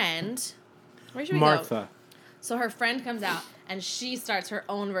friend, where should we go? Martha. So her friend comes out, and she starts her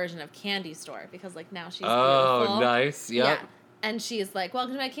own version of Candy Store, because like now she's Oh, beautiful. nice. Yep. Yeah. And she's like,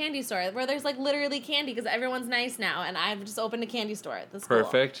 welcome to my candy store, where there's like literally candy, because everyone's nice now, and I've just opened a candy store at the school.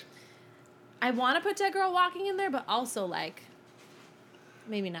 Perfect. I want to put Dead Girl Walking in there, but also like,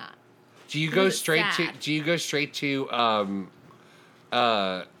 maybe not. Do you Because go it's straight sad. to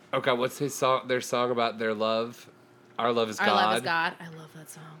oh god, what's his song, their song about their love? Our Love Is Our God. Love Is God. I love that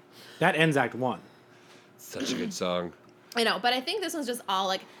song. That ends Act 1. Such a good song. I know, but I think this one's just all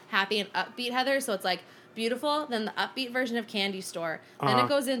like happy and upbeat Heather, so it's like beautiful, then the upbeat version of Candy Store. Then Uh-huh. it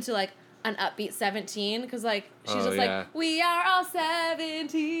goes into like an upbeat 17 because like she's Oh, just yeah. like, we are all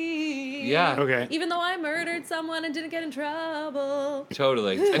 17. Yeah. Okay. Even though I murdered someone and didn't get in trouble.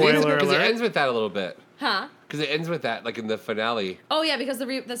 Totally. Spoiler Because it alert. ends with that a little bit. Huh? Because it ends with that, like in the finale. Oh yeah, because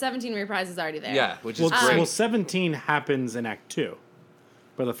the 17 reprise is already there. Yeah, which is Well, great. well, 17 happens in Act 2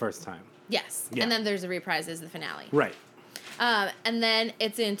 for the first time. Yes. Yeah. And then there's a reprise as the finale. Right. And then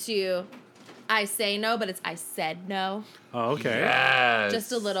it's into I say no, but it's I said no. Oh, okay. Yes.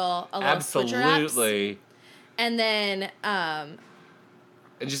 Just a little switcher-ups. Absolutely. And then And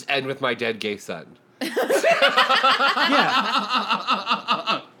just end with my dead gay son. Yeah.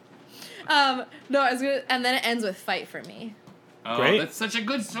 no, I was gonna, and then it ends with fight for me. Oh, Great. that's such a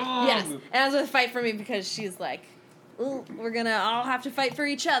good song. Yes, it ends with fight for me because she's like, "Ooh, we're gonna all have to fight for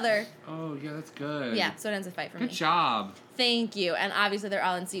each other." Oh, yeah, that's good. Yeah, so it ends with fight for Good me. job. Thank you, and obviously they're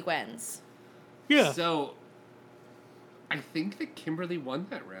all in sequence Yeah. So, I think that Kimberly won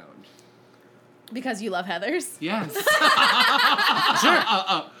that round. because you love Heathers. Yes.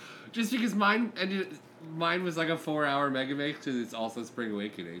 Sure. Just because mine was like a 4-hour mega mix because it's also Spring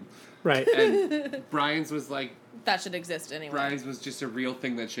Awakening. Right. And Brian's was like, That should exist anyway. Brian's was just a real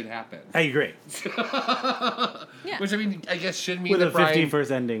thing that should happen. I agree. Yeah. Which, I mean, I guess should mean With that the Brian... 51st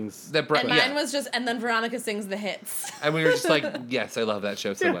endings. That And mine was just, and then Veronica sings the hits. And we were just like, yes, I love that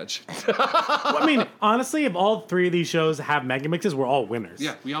show so much. Well, I mean, honestly, if all three of these shows have mega mixes, we're all winners.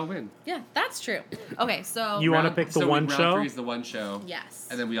 Yeah, we all win. Yeah, that's true. Okay, so You want to pick the one round show? 3 is the one show. yes.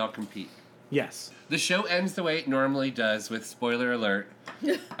 And then we all compete. Yes. The show ends the way it normally does with spoiler alert.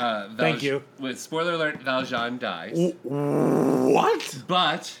 Thank you. With spoiler alert, Valjean dies. What?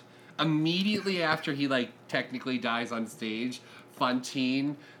 But immediately after he like technically dies on stage,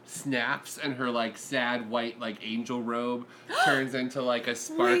 Fantine snaps and her like sad white like angel robe turns into like a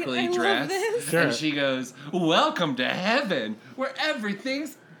sparkly I love dress. this. Sure. And she goes, "Welcome to heaven, where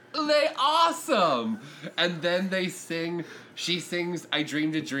everything's awesome." And then she sings I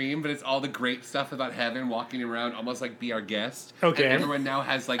Dreamed a Dream, but it's all the great stuff about heaven, walking around almost like Be Our Guest. Okay. And everyone now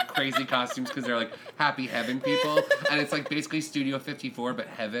has like crazy costumes because they're like happy heaven people. And it's like basically Studio 54, but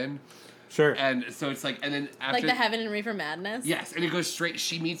heaven. Sure. And so it's like, and then after... Like the Heaven and Reefer Madness? Yes, and it goes straight,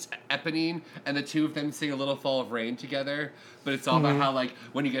 she meets Eponine, and the two of them sing A Little Fall of Rain together. But it's all about how like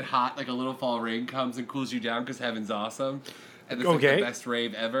when you get hot, like a little fall of rain comes and cools you down because heaven's awesome. And it's like Okay. the best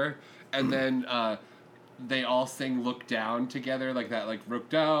rave ever. And then they all sing Look Down together, like that, like look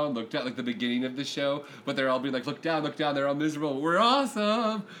down, like the beginning of the show. But they're all being like, look down, they're all miserable, we're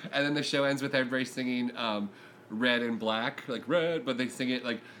awesome. And then the show ends with everybody singing Red and Black, like red, but they sing it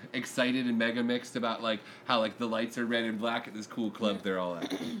like excited and mega mixed about like how like the lights are red and black at this cool club they're all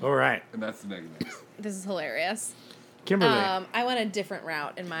at. All right. And that's the mega mix. This is hilarious. Kimberly. I went a different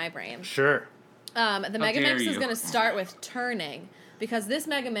route in my brain. Sure. The mega dare mix is you. going to start with turning because this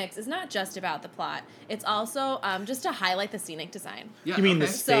mega mix is not just about the plot. It's also just to highlight the scenic design. Yeah, You mean the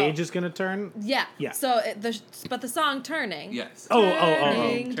okay. stage is going to turn? Yeah. Yeah. So but the song turning. Yes. Oh.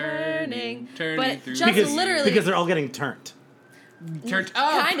 Turning. Turning But through just Because, literally because they're all getting turned. turned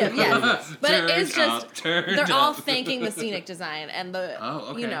up. kind of, yes. But it is Turned just up, turned they're all up. thanking the scenic design and the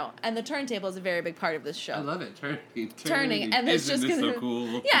Oh, okay. you know, and the turntable is a very big part of this show. I love it. Turning, and it's Isn't just this gonna so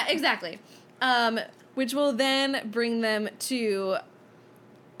cool? Yeah, exactly. Which will then bring them to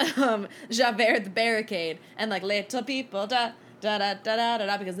Javert the barricade and like little people da da da da da da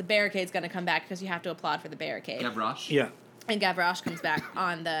da because the barricade's gonna come back because you have to applaud for the barricade. Gavroche. Yeah. And Gavroche comes back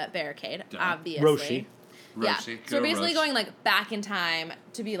on the barricade, Duh. obviously. Roshi. Yeah. Roshi. So we're Go basically Roche. going like back in time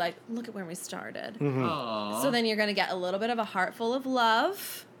to be like, look at where we started. Aww. So then you're gonna get a little bit of a heart full of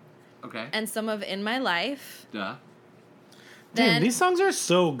love Okay. and some of In My Life. Duh. Damn, Then these songs are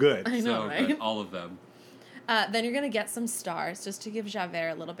so good. I know, So right? good. All of them. Then you're gonna get some stars just to give Javert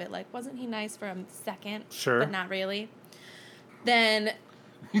a little bit like, wasn't he nice for a second? Sure. But not really. Then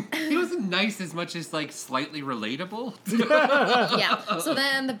He wasn't nice as much as like slightly relatable. yeah. So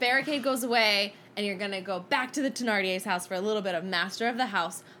then the barricade goes away, and you're gonna go back to the Thénardier's house for a little bit of Master of the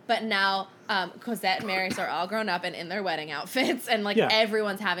House. But now Cosette and Marius are all grown up and in their wedding outfits, and like Yeah.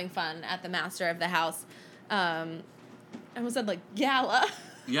 everyone's having fun at the Master of the House. I almost said like gala.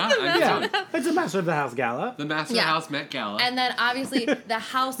 Yeah, I Yeah. know. It's a Master of the House gala. The Master Yeah. of the House Met Gala. And then obviously the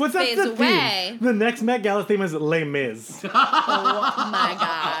house What's that fades the away. theme? The next Met Gala theme is Les Mis. Oh my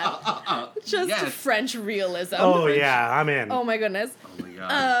god. Just Yes. French realism. Oh, yeah, I'm in. Oh my goodness. Oh my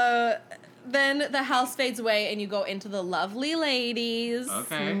god. Then the house fades away and you go into the Lovely Ladies.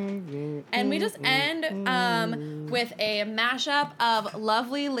 Okay. And we just end with a mashup of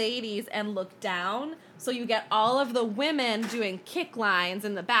Lovely Ladies and Look Down. So you get all of the women doing kick lines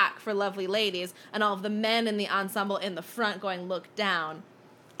in the back for Lovely Ladies and all of the men in the ensemble in the front going Look Down.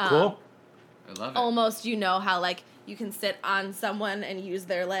 Cool. I love it. Almost, you know how like you can sit on someone and use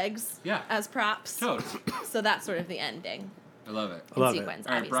their legs as props. Totally. So that's sort of the ending. I love it. I love sequence, it.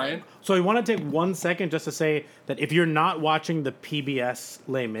 All right, obviously. Brian? So I want to take 1 second just to say that if you're not watching the PBS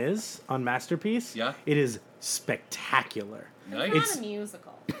Les Mis on Masterpiece, it is spectacular. Nice. It's not a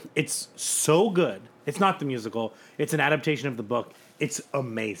musical. It's so good. It's not the musical. It's an adaptation of the book. It's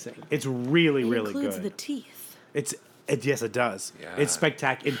amazing. It's really, really includes good. the teeth. Yes, it does. Yeah. It's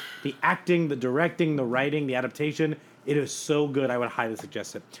spectacular. The acting, the directing, the writing, the adaptation. It is so good. I would highly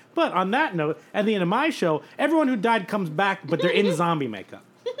suggest it. But on that note, at the end of my show, everyone who died comes back, but they're in zombie makeup.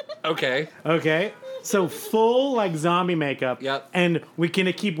 Okay. Okay. So full like zombie makeup. Yep. And we're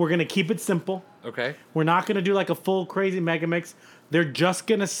gonna keep it simple. Okay. We're not gonna do like a full crazy mega mix. They're just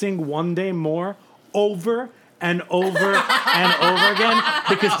gonna sing One Day More over and over and over again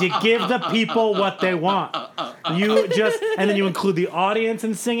because you give the people what they want. And then you include the audience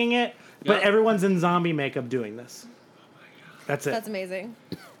in singing it, but everyone's in zombie makeup doing this. That's it. That's amazing.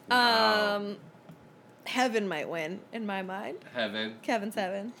 Heaven might win in my mind. Kevin's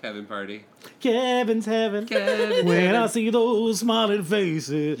Heaven. Heaven party. Kevin's Heaven. When I see those smiling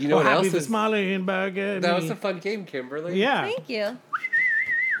faces. You know what else is smiling back at That me. was a fun game, Kimberly. Yeah. Thank you.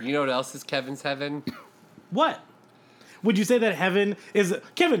 You know what else is Kevin's Heaven? What? Would you say that heaven is...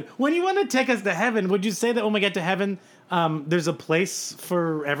 Kevin, when you want to take us to heaven, would you say that when we get to heaven, there's a place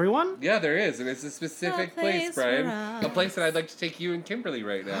for everyone? Yeah, there is, and it's a specific place, Brian. A place that I'd like to take you and Kimberly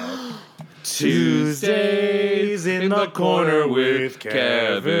right now. Tuesdays in the corner with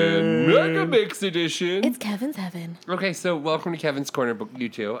Kevin. Mega Mix Edition. It's Kevin's Heaven. Okay, so welcome to Kevin's Corner, you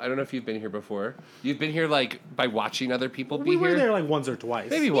two. I don't know if you've been here before. You've been here, like, by watching other people be We here? were there like once or twice.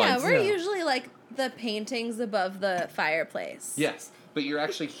 Maybe once. Yeah, we're usually like the paintings above the fireplace. Yes, but you're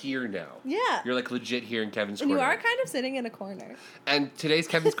actually here now. Yeah. You're, like, legit here in Kevin's And Corner. you are kind of sitting in a corner. And today's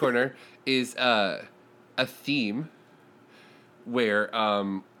Kevin's Corner is a theme where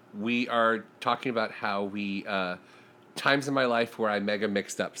we are talking about how we times in my life where I mega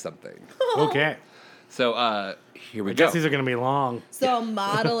mixed up something. Okay. So here we I go. guess these are going to be long. So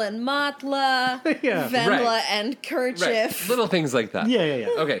model and Matla, Yeah. Venla Right. and Kerchief. Right. Little things like that. Yeah.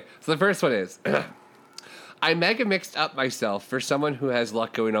 Okay, so the first one is I mega mixed up myself for someone who has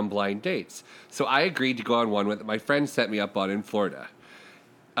luck going on blind dates. So I agreed to go on one that my friend set me up on in Florida.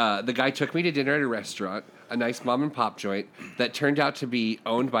 The guy took me to dinner at a restaurant, a nice mom and pop joint that turned out to be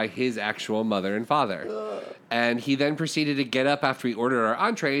owned by his actual mother and father. And he then proceeded to get up after we ordered our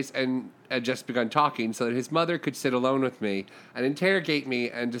entrees and had just begun talking so that his mother could sit alone with me and interrogate me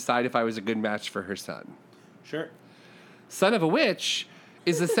and decide if I was a good match for her son. Sure. Son of a Witch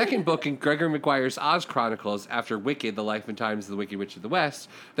is the second book in Gregory Maguire's Oz Chronicles after Wicked, The Life and Times of the Wicked Witch of the West,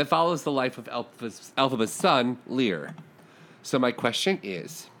 that follows the life of Elphaba's son, Lear. So my question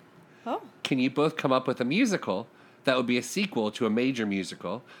is, can you both come up with a musical that would be a sequel to a major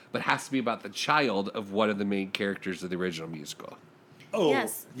musical, but has to be about the child of one of the main characters of the original musical? Oh,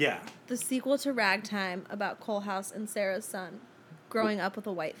 Yes. yeah. The sequel to Ragtime about Coalhouse and Sarah's son growing up with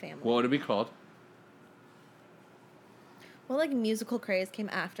a white family. What would it be called? What like musical craze came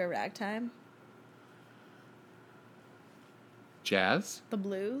after Ragtime? Jazz? The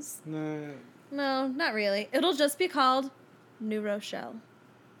blues? No. No, not really. It'll just be called New Rochelle.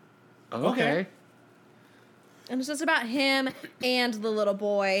 Okay. And it's just about him and the little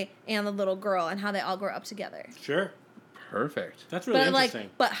boy and the little girl and how they all grow up together. Sure. Perfect. That's really But interesting.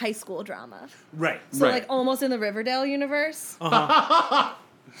 but high school drama. Right. So like almost in the Riverdale universe. Oh,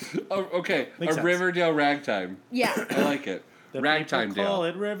 okay. Makes a sense. Riverdale Ragtime. Yeah. I like it. The Ragtime people call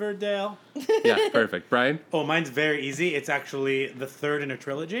Dale. it Riverdale. Yeah, perfect. Brian? Oh, mine's very easy. It's actually the third in a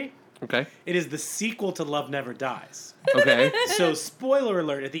trilogy. Okay. It is the sequel to Love Never Dies. Okay. So, spoiler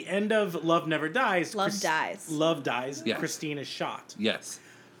alert, at the end of Love Never Dies... Love dies. Love dies. Yes. Christine is shot. Yes.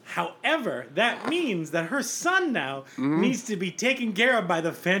 However, that means that her son now needs to be taken care of by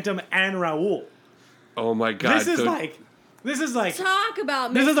the Phantom and Raoul. Oh my God. This is like Talk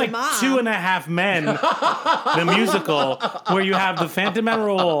about this Mr. is like Mom. 2.5 Men, the musical, where you have the Phantom and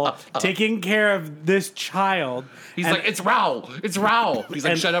Raoul taking care of this child. He's like, it's Raoul. It's Raoul. He's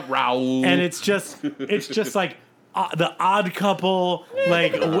like, shut up, Raoul. And it's just like the Odd Couple.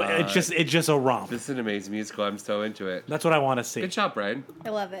 Like it's just a romp. This is an amazing musical. I'm so into it. That's what I want to see. Good job, Brian. I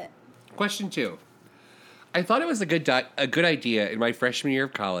love it. Question 2. I thought it was a good idea in my freshman year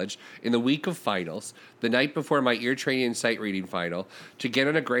of college, in the week of finals, the night before my ear training and sight reading final, to get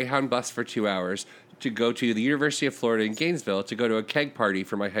on a Greyhound bus for 2 hours to go to the University of Florida in Gainesville to go to a keg party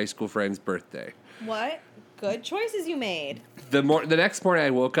for my high school friend's birthday. What? Good choices you made. The next morning, I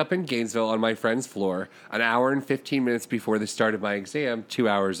woke up in Gainesville on my friend's floor, an hour and 15 minutes before the start of my exam, 2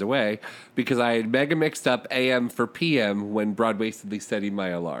 hours away, because I had mega mixed up AM for PM when broad-wastedly setting my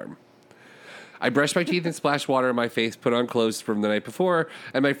alarm. I brushed my teeth and splashed water on my face, put on clothes from the night before,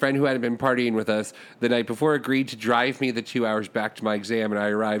 and my friend who hadn't been partying with us the night before agreed to drive me the 2 hours back to my exam, and I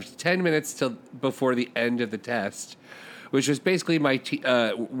arrived 10 minutes before the end of the test, which was basically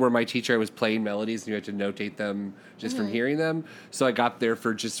where my teacher was playing melodies and you had to notate them just from hearing them. So I got there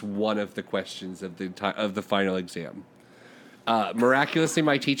for just one of the questions of the final exam. Miraculously,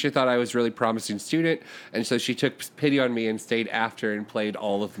 my teacher thought I was a really promising student, and so she took pity on me and stayed after and played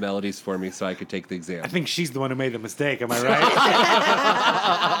all of the melodies for me so I could take the exam. I think she's the one who made the mistake. Am I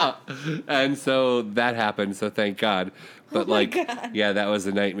right? And so that happened, so thank God. But yeah, that was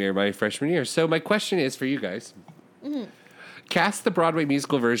a nightmare my freshman year. So my question is for you guys. Mm-hmm. Cast the Broadway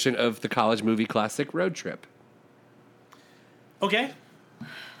musical version of the college movie classic Road Trip. Okay.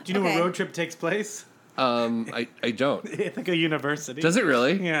 Do you know where Road Trip takes place? I don't. I think a university. Does it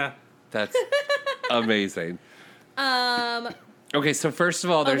really? Yeah. That's amazing. Okay, so first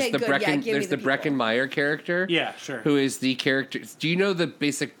of all, there's the Breckin Meyer character. Yeah, sure. Who is the character? Do you know the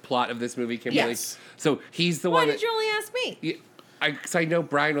basic plot of this movie, Kimberly? Yes. So he's the one. Why did you only ask me? Because I know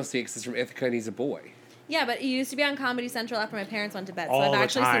Brian will see it because it's from Ithaca and he's a boy. Yeah, but it used to be on Comedy Central after my parents went to bed, so All I've the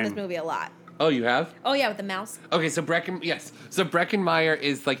actually seen time. this movie a lot. Oh, you have? Oh yeah, with the mouse. Okay, so Breckin Meyer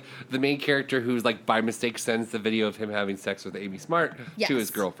is like the main character who's like by mistake sends the video of him having sex with Amy Smart to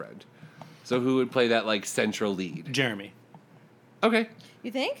his girlfriend. So who would play that like central lead? Jeremy. Okay.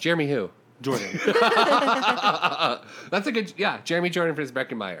 You think? Jeremy who? Jordan. That's a good, Jeremy Jordan for his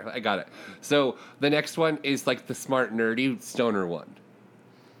Breckin Meyer. I got it. So the next one is like the smart, nerdy stoner one.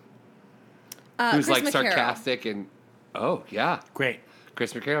 Who's Chris like McCarroll. sarcastic and, oh, yeah. Great.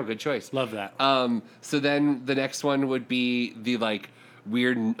 Chris McCarroll, good choice. Love that. So then the next one would be the like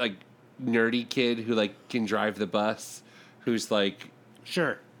weird, like nerdy kid who like can drive the bus, who's like,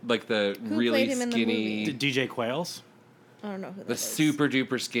 Sure. like the Who really played him in the skinny, DJ Quails? I don't know who that the is. super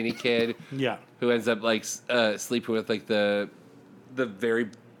duper skinny kid. Yeah. Who ends up like sleeping with like the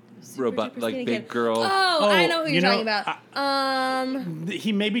very robot, duper like skinny big kid. girl. Oh, I know who you're talking about.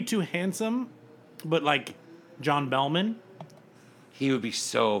 He may be too handsome, but like John Bellman. He would be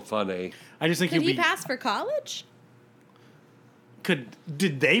so funny. I just think Could he'd he be. pass for college?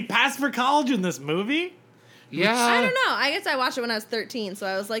 Did they pass for college in this movie? Yeah. I don't know. I guess I watched it when I was 13, so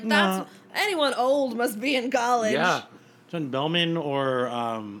I was like, that's anyone old must be in college. Yeah. John Bellman or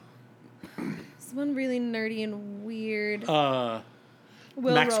Someone really nerdy and weird. Will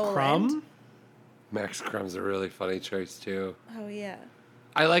Max Rowland. Crumb? Max Crumb's a really funny choice too. Oh yeah.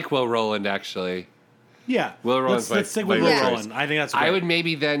 I like Will Rowland actually. Yeah. Will Rowland's Let's stick with my Will choice. Rowland. I think that's great. I would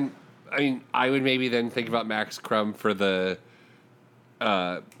maybe then think about Max Crumb for the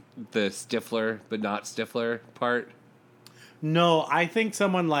Stifler but not Stifler part. No, I think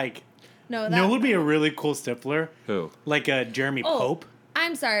someone like. No, No, who would be a really cool Stifler? Who? Like a Jeremy Oh. Pope.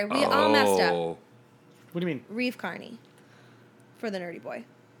 I'm sorry, we all messed up. Oh. What do you mean? Reeve Carney for the nerdy boy.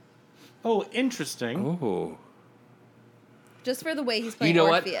 Oh, interesting. Oh. Just for the way he's playing You know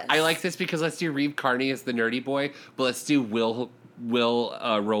Orpheus. what? I like this because let's do Reeve Carney as the nerdy boy, but let's do Will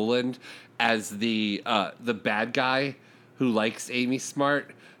Rowland as the bad guy who likes Amy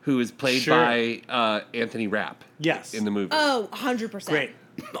Smart, who is played Sure. by Anthony Rapp. Yes. In the movie. Oh, 100%. Great.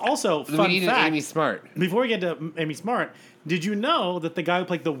 Also, we fun need fact. an Amy Smart. Before we get to Amy Smart, did you know that the guy who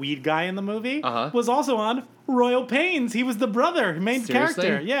played the weed guy in the movie was also on Royal Pains? He was the brother, main Seriously?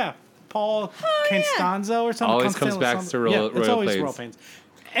 character. Yeah. Paul Constanzo or something. Always comes back to Royal it's always Pains. Royal Pains.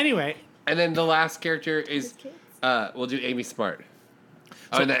 Anyway. And then the last character is we'll do Amy Smart.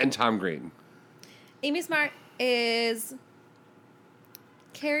 And Tom Green. Amy Smart is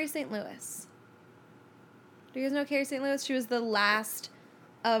Carrie St. Louis. Do you guys know Carrie St. Louis? She was the last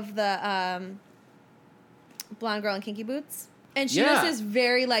of the blonde girl in Kinky Boots. And she was this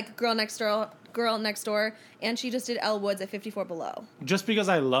very like girl next door, and she just did Elle Woods at 54 Below. Just because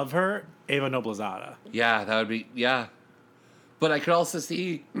I love her, Ava Noblezada. Yeah, that would be But I could also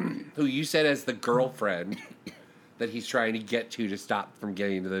see who you said as the girlfriend that he's trying to get to stop from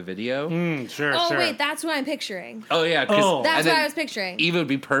getting into the video. Sure, Oh sure. wait, that's who I'm picturing. Oh yeah, That's what I was picturing. Eva would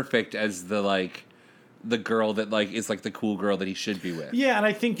be perfect as the girl that is like the cool girl that he should be with. Yeah, and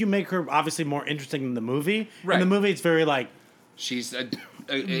I think you make her obviously more interesting in the movie. Right. In the movie, it's very like she's a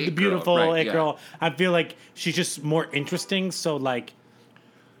the beautiful girl, right, it girl. I feel like she's just more interesting. So like,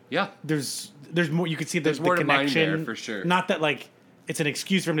 there's more. You can see the more to mine connection there, for sure. Not that like it's an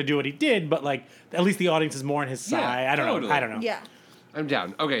excuse for him to do what he did, but like at least the audience is more on his side. I don't know. Yeah. I'm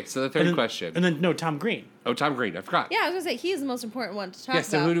down. Okay, so the third question. And then, no, Tom Green. Oh, Tom Green. I forgot. Yeah, I was going to say, he's the most important one to talk Yeah, about.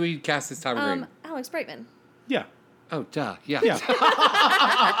 so who do we cast as Tom Green? Alex Brightman. Yeah. Oh, duh. Yeah. Yeah.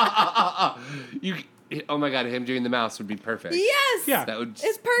 Oh my God, him doing the mouse would be perfect. Yes! Yeah. That would.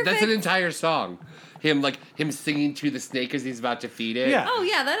 It's perfect. That's an entire song. Him singing to the snake as he's about to feed it. Yeah. Oh,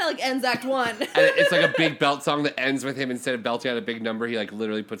 yeah, that like ends Act 1. And it's like a big belt song that ends with him, instead of belting out a big number, he like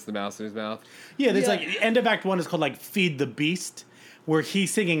literally puts the mouse in his mouth. Yeah, there's like, the end of Act 1 is called like Feed the Beast, where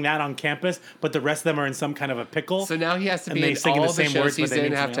he's singing that on campus, but the rest of them are in some kind of a pickle. So now he has to And be they in sing all the the same shows words, but he's they in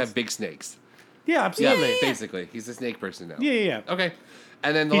mean have to something have big snakes. Yeah, absolutely. Basically. He's a snake person now. Yeah. Okay.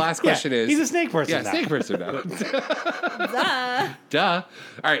 And then the last question is... He's a snake person Yeah, now. snake person now. Duh. Duh.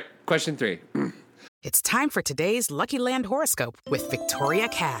 All right, question 3. It's time for today's Lucky Land horoscope with Victoria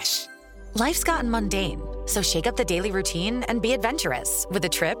Cash. Life's gotten mundane, so shake up the daily routine and be adventurous with a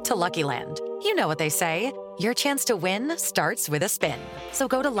trip to Lucky Land. You know what they say, your chance to win starts with a spin. So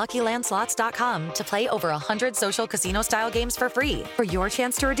go to LuckyLandSlots.com to play over 100 social casino-style games for free for your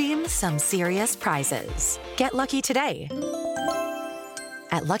chance to redeem some serious prizes. Get lucky today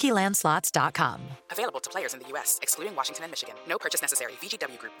at LuckyLandSlots.com. Available to players in the U.S., excluding Washington and Michigan. No purchase necessary.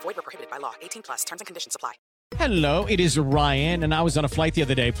 VGW Group. Void where prohibited by law. 18+. Terms and conditions apply. Hello, it is Ryan, and I was on a flight the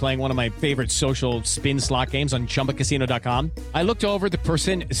other day playing one of my favorite social spin slot games on ChumbaCasino.com. I looked over at the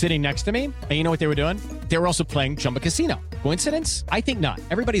person sitting next to me, and you know what they were doing? They were also playing Chumba Casino. Coincidence? I think not.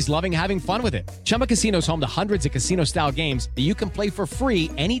 Everybody's loving having fun with it. Chumba Casino is home to hundreds of casino-style games that you can play for free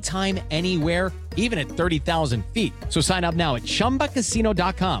anytime, anywhere, even at 30,000 feet. So sign up now at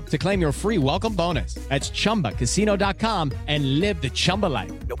ChumbaCasino.com to claim your free welcome bonus. That's ChumbaCasino.com and live the Chumba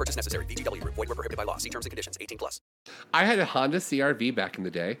life. No purchase necessary. VGW Group. Void where prohibited by law. See terms and conditions. 18+. I had a Honda CR-V back in the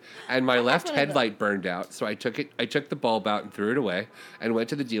day, and my left headlight burned out, so I took the bulb out and threw it away, and went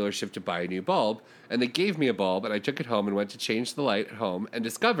to the dealership to buy a new bulb, and they gave me a bulb, and I took it home and went to change the light at home, and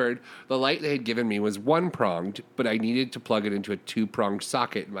discovered the light they had given me was one-pronged, but I needed to plug it into a two-pronged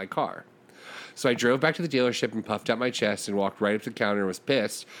socket in my car. So I drove back to the dealership and puffed out my chest and walked right up to the counter and was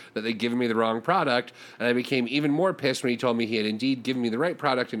pissed that they'd given me the wrong product, and I became even more pissed when he told me he had indeed given me the right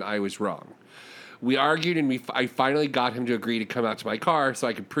product and I was wrong. We argued, and I finally got him to agree to come out to my car so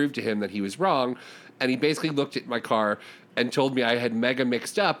I could prove to him that he was wrong, and he basically looked at my car and told me I had mega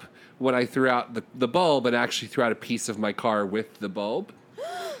mixed up when I threw out the bulb and actually threw out a piece of my car with the bulb.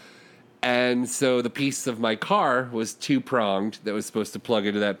 And so the piece of my car was two-pronged that was supposed to plug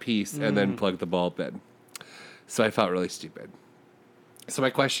into that piece and then plug the bulb in. So I felt really stupid. So my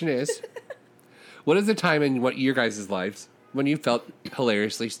question is, what is the time in your guys' lives when you felt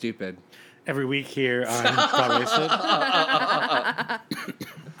hilariously stupid? Every week here on Broadway.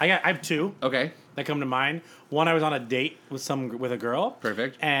 I have two. Okay. That come to mind. One, I was on a date with a girl.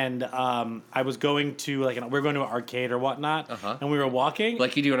 Perfect. And I was going to we were going to an arcade or whatnot. Uh-huh. And we were walking.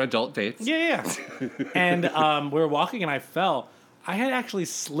 Like you do on adult dates. Yeah. And we were walking, and I fell. I had actually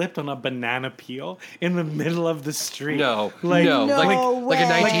slipped on a banana peel in the middle of the street. No, like a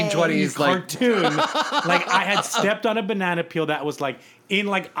 1920s cartoon. Like I had stepped on a banana peel that was like in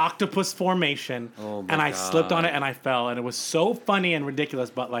like octopus formation, and I slipped on it and I fell, and it was so funny and ridiculous,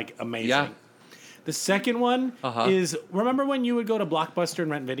 but like amazing. Yeah. The second one is, remember when you would go to Blockbuster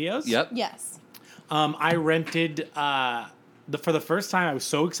and rent videos? Yep. Yes. I rented. For the first time, I was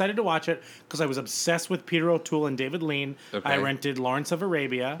so excited to watch it because I was obsessed with Peter O'Toole and David Lean. Okay. I rented Lawrence of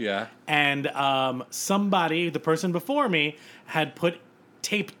Arabia. Yeah. And the person before me, had put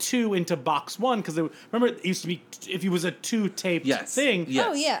tape 2 into box 1 because remember it used to be if it was a 2-tape thing. Yes.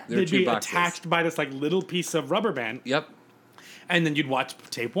 Oh, yeah. There were They'd two be boxes. attached by this like little piece of rubber band. Yep. And then you'd watch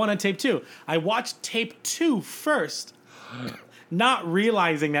tape 1 and tape 2. I watched tape 2 first. Not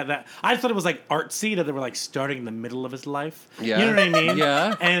realizing that I just thought it was like artsy that they were like starting in the middle of his life. Yeah. You know what I mean?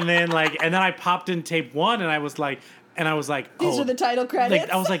 Yeah. And then I popped in tape 1 and I was like, These are the title credits.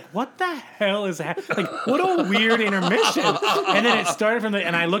 Like, I was like, what the hell is that? Like, what a weird intermission. And then it started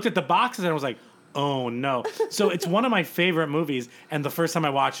and I looked at the boxes and I was like, oh no. So it's one of my favorite movies, and the first time I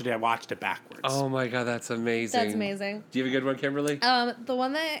watched it backwards. Oh my God, that's amazing. That's amazing. Do you have a good one, Kimberly? The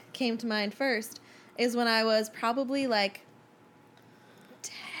one that came to mind first is when I was probably like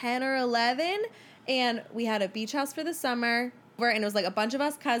 10 or 11, and we had a beach house for the summer, and it was like a bunch of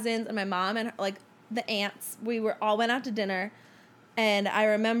us cousins and my mom and like the aunts. We all went out to dinner, and I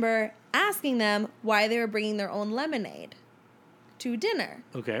remember asking them why they were bringing their own lemonade to dinner.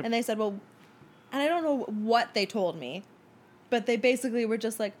 Okay. And they said, well, and I don't know what they told me, but they basically were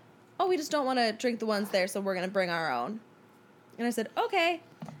just like, oh, we just don't want to drink the ones there, so we're going to bring our own. And I said, okay.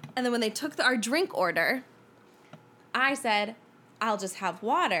 And then when they took our drink order, I said, I'll just have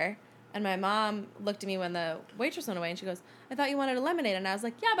water. And my mom looked at me when the waitress went away, and she goes, I thought you wanted a lemonade. And I was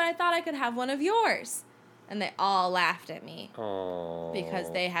like, yeah, but I thought I could have one of yours. And they all laughed at me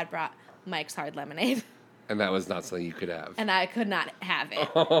because they had brought Mike's Hard Lemonade. And that was not something you could have. And I could not have it.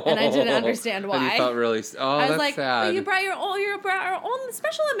 And I didn't understand why. And you felt really... Oh, I was that's like, sad. But you brought your own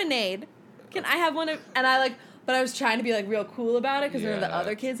special lemonade. Can I have one of... And I like... But I was trying to be like real cool about it because one of the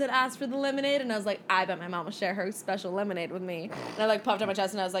other kids had asked for the lemonade, and I was like, I bet my mom will share her special lemonade with me. And I like puffed out my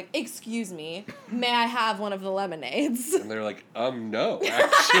chest, and I was like, excuse me, may I have one of the lemonades? And they're like, no,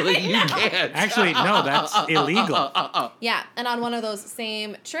 actually you can't. Actually, no, that's illegal. Yeah, and on one of those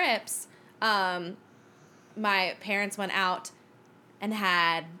same trips, my parents went out and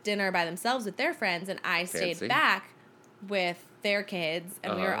had dinner by themselves with their friends, and I stayed back with their kids,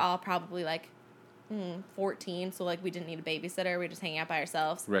 and we were all probably like 14, so like we didn't need a babysitter. We were just hanging out by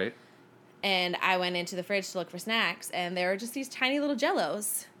ourselves. Right. And I went into the fridge to look for snacks, and there were just these tiny little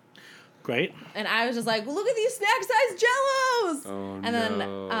Jellos. Great. And I was just like, look at these snack-sized Jellos! Oh, and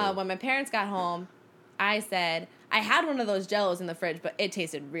then when my parents got home, I said, I had one of those Jellos in the fridge, but it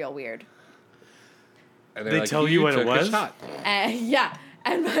tasted real weird. And they like, tell you what it was? Yeah.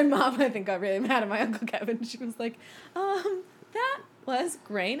 And my mom, I think, got really mad at my Uncle Kevin. She was like, that was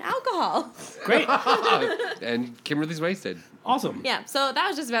grain alcohol. Great. And Kimberly's wasted. Awesome. Yeah, so that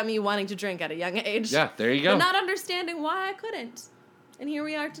was just about me wanting to drink at a young age. Yeah, there you go. But not understanding why I couldn't. And here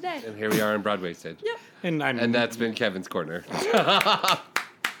we are today. And here we are in Broadwasted. Yep. And that's been Kevin's Corner.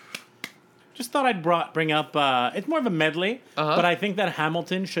 Just thought I'd bring up, it's more of a medley, but I think that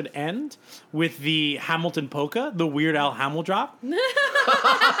Hamilton should end with the Hamilton polka, the Weird Al Hamil drop.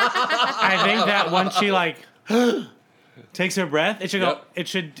 I think that once she like takes her breath, it should go. It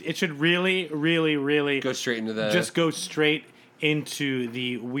should really, really, really go straight into the. Just go straight into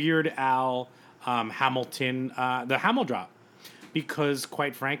the Weird Al Hamilton, the Hamil drop, because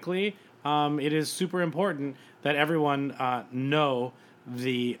quite frankly, it is super important that everyone know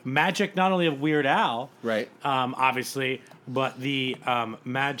the magic not only of Weird Al, right? Obviously, but the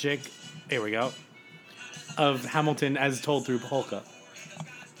magic. Here we go. Of Hamilton as told through polka.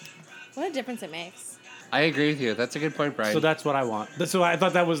 What a difference it makes. I agree with you. That's a good point, Brian. So that's what I want. So I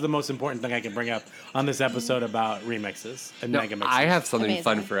thought that was the most important thing I could bring up on this episode about remixes and mega mixes. I have something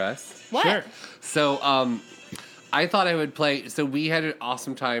fun for us. What? Sure. So I thought I would play. So we had an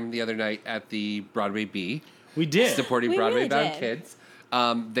awesome time the other night at the Broadway B. We did. Supporting Broadway-bound kids.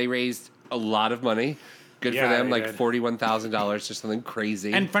 They raised a lot of money. Good for them, like $41,000 or something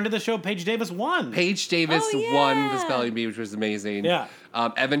crazy. And friend of the show, Paige Davis won. Paige Davis won the spelling bee, which was amazing. Yeah.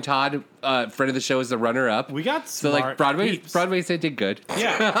 Evan Todd, friend of the show, is the runner-up. We got so like Broadway said did good.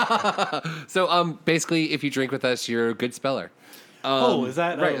 Yeah. So basically, if you drink with us, you're a good speller. Is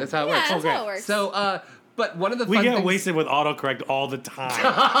that right? That's how it works. That's how it works. So, but one of the we get wasted with autocorrect all the time.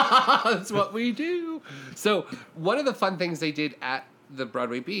 That's what we do. So one of the fun things they did at the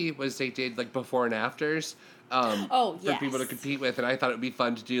Broadway B was they did like before and afters for people to compete with, and I thought it would be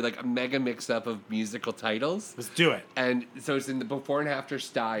fun to do like a mega mix-up of musical titles. Let's do it. And so it's in the before and after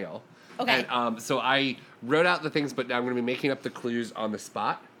style. Okay. And so I wrote out the things, but now I'm going to be making up the clues on the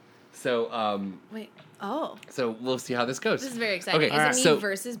spot. So wait. Oh. So we'll see how this goes. This is very exciting. Okay. Is it me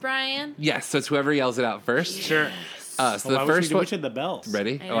versus Brian? Yes. So it's whoever yells it out first. Sure. So the first one. Which of the bells?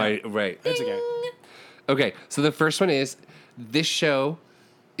 Ready? Right. That's okay. Okay. So the first one is this show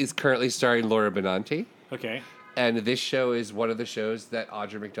is currently starring Laura Benanti. Okay. And this show is one of the shows that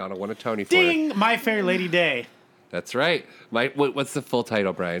Audra McDonald won a Tony for. Ding! My Fair Lady Day. That's right. What's the full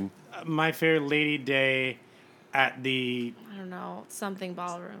title, Brian? My Fair Lady Day at the... I don't know. Something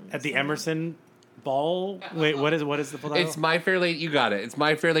ballroom. At the Emerson Ball? Wait, what is the full title? It's My Fair Lady... You got it. It's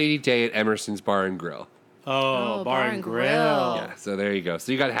My Fair Lady Day at Emerson's Bar and Grill. Oh, Bar and Grill. Yeah, so there you go.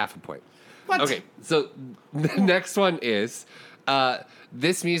 So you got half a point. What? Okay, so the next one is...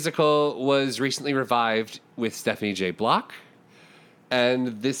 this musical was recently revived with Stephanie J. Block,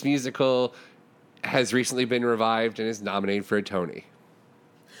 and this musical has recently been revived and is nominated for a Tony.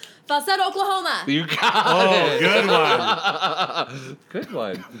 Falsetto, Oklahoma. You got it. Good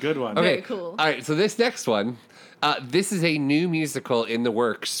one. Good one. Okay. Very cool. All right, so this next one, this is a new musical in the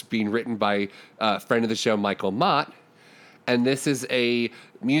works being written by friend of the show, Michael Mott. And this is a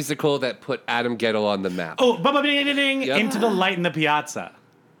musical that put Adam Gettle on the map. Oh, ding, Yep. Into the Light in the Piazza.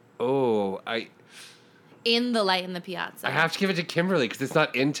 Oh, In the Light in the Piazza. I have to give it to Kimberly because it's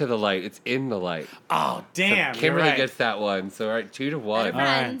not into the light, it's in the light. Oh, damn. So Kimberly you're right. gets that one. So, all right, 2-1. Better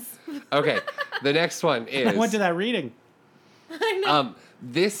friends. Okay, the next one is... I went to that reading. I know.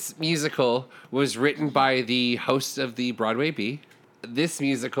 This musical was written by the host of the Broadway B. This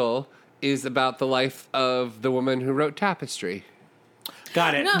musical is about the life of the woman who wrote Tapestry.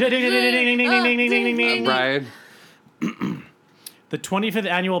 Got it. No. Ding, ding, ding, ding, ding, ding, ding, ding, ding, ding. Brian. The 25th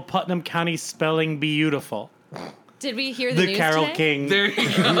annual Putnam County Spelling Bee Beautiful. Did we hear the The news Carole today? King There you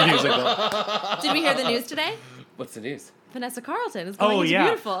go. musical. Did we hear the news today? What's the news? Vanessa Carlton is going Oh, into yeah.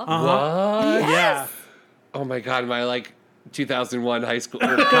 Beautiful. Uh-huh. What? Yeah. Oh my god, my 2001 high school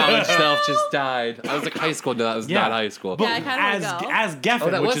or college self just died. I was like high school. No, that was not high school. But Yeah, I kinda wanna go. as Geffen, Oh,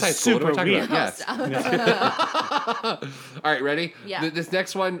 that which was high is school. What super are we talking weird. about? Yes. All right, ready? Yeah. This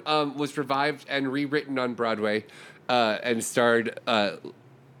next one was revived and rewritten on Broadway and starred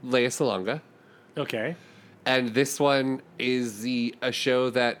Lea Salonga. Okay. And this one is a show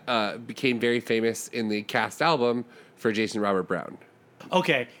that became very famous in the cast album for Jason Robert Brown.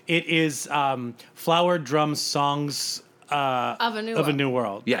 Okay. It is Flower Drum Songs Of a New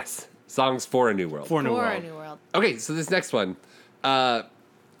World. Yes. Songs for a New World. For a New For World. a New World. Okay, so this next one.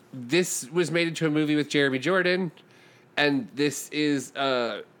 This was made into a movie with Jeremy Jordan, and this is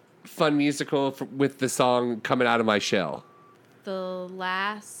a fun musical with the song Coming Out of My Shell.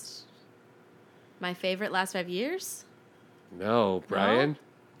 My favorite last 5 years? No, Brian?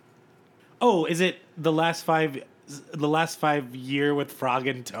 Oh, is it the last 5 year with Frog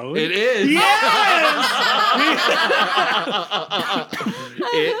and Toad? It is. Yes!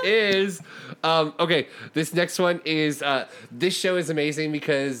 It is. Okay, this next one is this show is amazing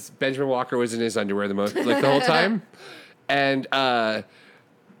because Benjamin Walker was in his underwear the whole time, and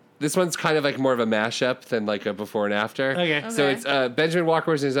this one's kind of like more of a mashup than like a before and after. Okay. So it's Benjamin Walker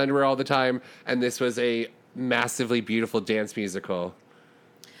was in his underwear all the time, and this was a massively beautiful dance musical.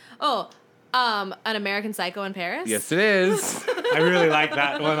 Oh, An American Psycho in Paris? Yes, it is. I really like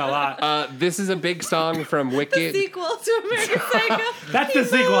that one a lot. This is a big song from Wicked. Sequel to American Psycho. That's the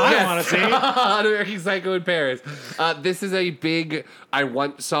sequel I want to see. An American Psycho in Paris. This is a big I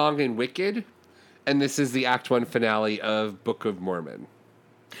Want song in Wicked, and this is the Act 1 finale of Book of Mormon.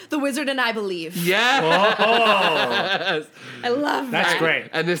 The Wizard and I Believe. Yes! I love that. That's great.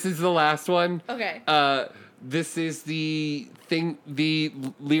 And this is the last one. Okay. This is the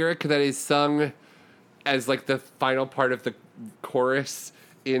lyric that is sung as like the final part of the chorus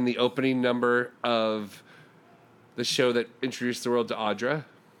in the opening number of the show that introduced the world to Audra.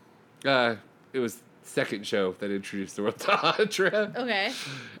 It was the second show that introduced the world to Audra. Okay.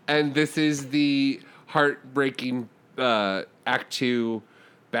 And this is the heartbreaking Act 2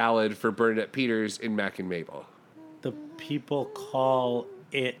 ballad for Bernadette Peters in Mac and Mabel. The people call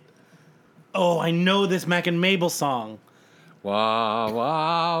it... Oh, I know this Mac and Mabel song. Wah,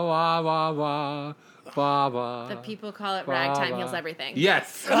 wah, wah, wah, wah, wah, wah. The people call it Ragtime Heals Everything.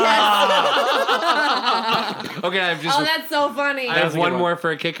 Yes. Okay, I've just... Oh, that's so funny. I have one more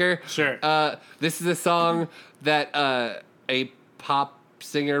for a kicker. Sure. This is a song that a pop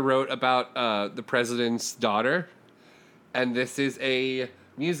singer wrote about the president's daughter. And this is a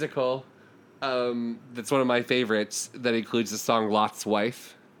musical that's one of my favorites that includes the song Lot's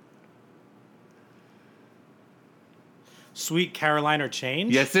Wife. Sweet Caroline or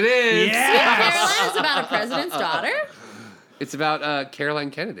Change? Yes, it is. Yes! Caroline's about a president's daughter? It's about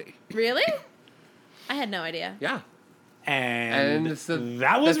Caroline Kennedy. Really? I had no idea. Yeah. And so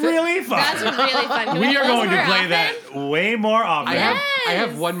that was that's it. really fun. That's really fun. Can We are play going to more play often? that way more often. I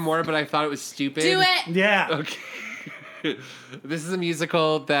have one more, but I thought it was stupid. Do it. Yeah. Okay. This is a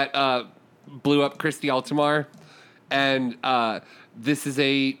musical that blew up Christy Altomar, and this is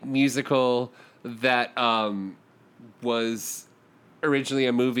a musical that was originally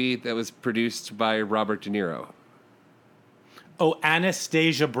a movie that was produced by Robert De Niro. Oh,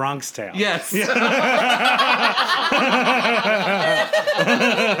 Anastasia Bronx Tale. Yes. That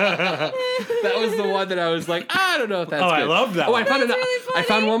was the one that I was like, I don't know if that's Oh, good. I love that Oh, one. I found really I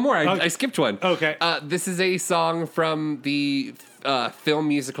found one more. I skipped one. Okay. This is a song from the film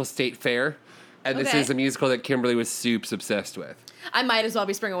musical State Fair, and this Okay. is a musical that Kimberly was soups obsessed with. I might as well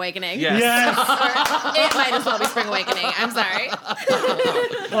be Spring Awakening. Yes. Or it might as well be Spring Awakening. I'm sorry.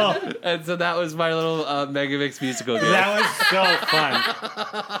 And so that was my little Megamix musical game. That was so fun.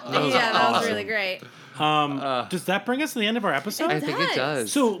 That was really great. Does that bring us to the end of our episode? I think it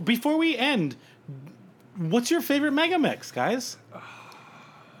does. So before we end, what's your favorite Megamix, guys?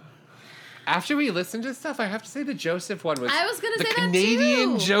 After we listened to stuff, I have to say the Joseph one was. I was gonna the say that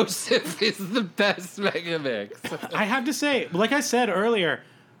Canadian too. Joseph is the best Megamix. I have to say, like I said earlier,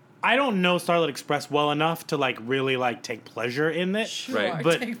 I don't know Starlight Express well enough to like really like take pleasure in it. Sure, Right.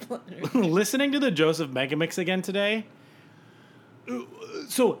 But take pleasure. listening to the Joseph Megamix again today.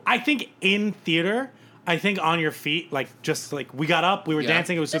 So I think in theater, I think On Your Feet, like just like we got up, we were Yeah.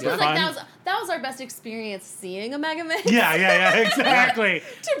 dancing, it was This super was fun. like that was our best experience seeing a Megamix. Yeah, exactly.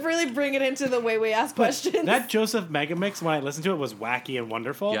 To really bring it into the way we ask questions. That Joseph Megamix, when I listened to it, was wacky and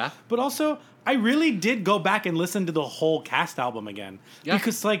wonderful. Yeah. But also, I really did go back and listen to the whole cast album again. Yeah.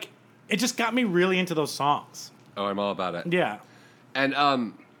 Because, like, it just got me really into those songs. Oh, I'm all about it. Yeah.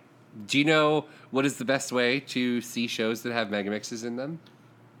 And do you know what is the best way to see shows that have Megamixes in them?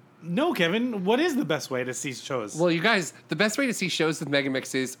 No, Kevin, what is the best way to see shows? Well, you guys, the best way to see shows with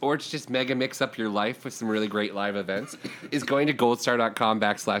Megamixes, or to just mega mix up your life with some really great live events, is going to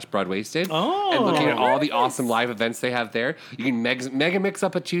goldstar.com/broadwasted and looking at all the awesome live events they have there. You can mega mix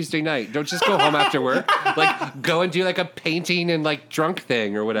up a Tuesday night. Don't just go home after work. Like, go and do like a painting and like drunk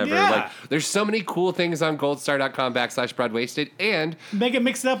thing or whatever. Yeah. Like, there's so many cool things on goldstar.com/broadwasted, and Mega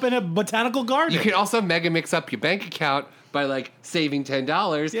mix it up in a botanical garden. you can also mega mix up your bank account by like saving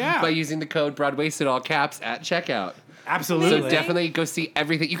 $10 by using the code Broadwasted all caps at checkout. Absolutely. So definitely go see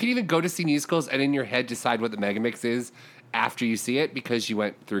everything. You can even go to see musicals and in your head decide what the Megamix is after you see it because you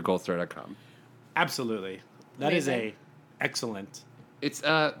went through goldstar.com. Absolutely. That is a excellent. It's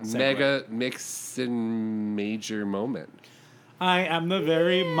a mega mix and major moment. I am the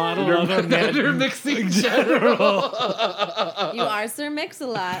very model of a Better mixing general. You are Sir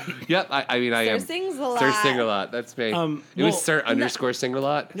Mix-a-Lot. Yep, I mean I Sir am. Sings a Lot. Sir Sing-a-Lot. That's me. It was Sir underscore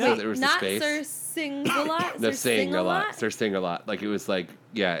Sing-a-Lot. Wait, There was not a space. Sir Sings-a-Lot? No, Sir Sing-a-Lot. Sir Sing-a-Lot. Like, it was like,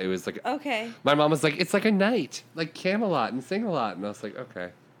 yeah, it was like. Okay. My mom was like, it's like a night. Like Camelot and Sing-a-Lot. And I was like, okay.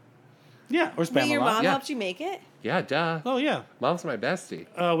 Yeah, or Wait, your Spamalot. mom helped you make it? Yeah, duh. Oh, yeah. Mom's my bestie.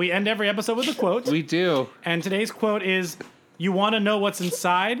 We end every episode with a quote. We do. And today's quote is, "You want to know what's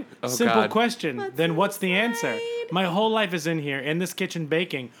inside? Oh, Simple God. question. Then what's the answer? My whole life is in here, in this kitchen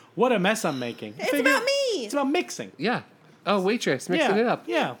baking. What a mess I'm making." It's about me. It's about mixing. Yeah. Oh, waitress, mixing it up.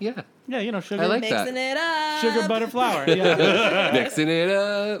 Yeah. Yeah. Yeah, you know, sugar. I like that. Mixing it up. Sugar, butter, flour. Yeah. Mixing it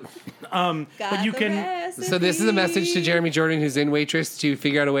up. But you can. So this is a message to Jeremy Jordan, who's in Waitress, to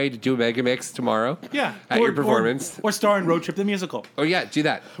figure out a way to do a mega mix tomorrow. Yeah. At your performance. Or star in Road Trip the Musical. Oh yeah, do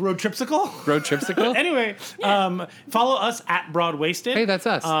that. Road Tripsicle? Road Tripsicle? Anyway, follow us at Broadwasted. Hey, that's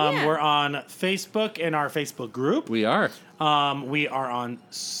us. We're on Facebook in our Facebook group. We are. We are on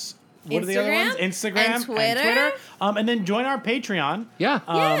what are the other ones? Instagram and Twitter. And then join our Patreon. Yeah.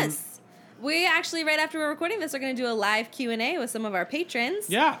 Yes. We actually, right after we're recording this, are going to do a live Q&A with some of our patrons.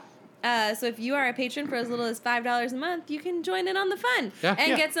 Yeah. So if you are a patron for as little as $5 a month, you can join in on the fun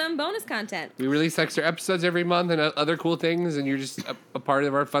and get some bonus content. We release extra episodes every month and other cool things, and you're just a part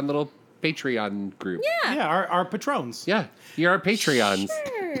of our fun little Patreon group. Yeah. Yeah, our patrons. Yeah, you're our Patreons.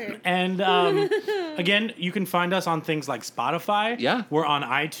 Sure. And again, you can find us on things like Spotify. Yeah. We're on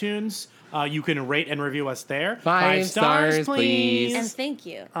iTunes. You can rate and review us there. 5 stars, please. And thank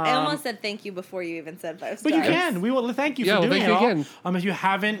you. I almost said thank you before you even said 5 stars. But you can. We will thank you for doing thank it you all. again. If you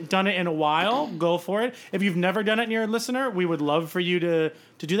haven't done it in a while, go for it. If you've never done it and you're a listener, we would love for you to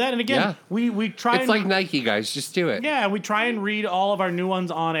do that. And again, we try It's like Nike, guys. Just do it. Yeah, we try and read all of our new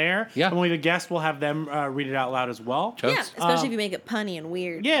ones on air. Yeah. And when we have a guest, we'll have them read it out loud as well. Yeah, especially if you make it punny and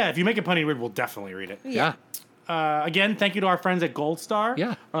weird. Yeah, if you make it punny weird, we'll definitely read it. Yeah. Again, thank you to our friends at Gold Star.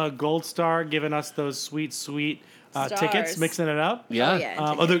 Yeah. Gold Star giving us those sweet Stars. tickets, mixing it up. Yeah.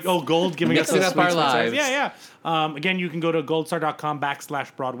 Oh, yeah. Gold giving us Mixing those up our sweet lives. Yeah. Again, you can go to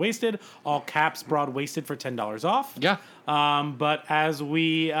goldstar.com/broadwasted, all caps Broadwasted for $10 off. Yeah. But as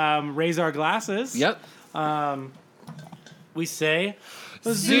we raise our glasses, Yep. we say,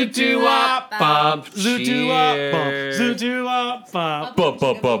 Zoot-doo-wop bump. Zoot-doo-wop bump. Cheers. Zoot-doo-wop bump.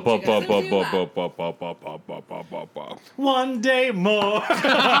 One day more.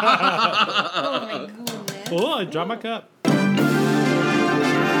 Oh my goodness. Oh, I dropped my cup.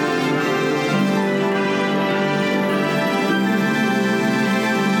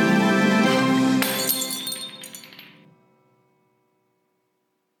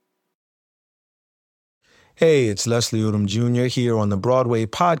 Hey, it's Leslie Odom Jr. here on the Broadway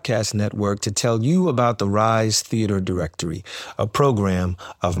Podcast Network to tell you about the Rise Theater Directory, a program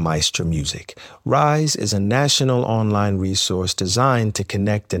of Maestro Music. Rise is a national online resource designed to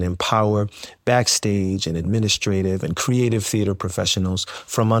connect and empower backstage and administrative and creative theater professionals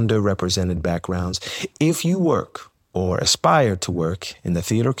from underrepresented backgrounds. If you work or aspire to work in the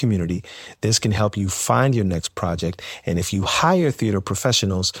theater community, this can help you find your next project. And if you hire theater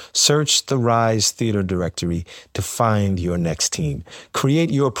professionals, search the Rise Theater Directory to find your next team.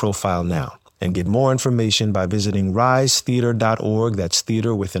 Create your profile now and get more information by visiting risetheater.org. That's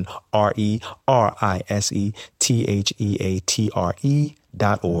theater with an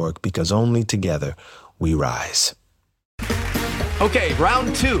RERISETHEATRE.org, because only together we rise. Okay,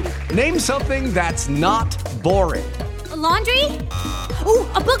 round 2. Name something that's not boring. A laundry? Ooh,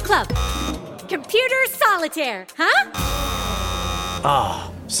 a book club. computer solitaire, huh?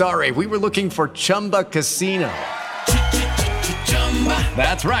 Ah, sorry, we were looking for Chumba Casino.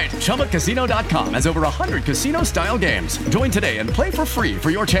 That's right, ChumbaCasino.com has over 100 casino-style games. Join today and play for free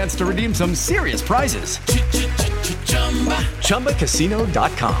for your chance to redeem some serious prizes.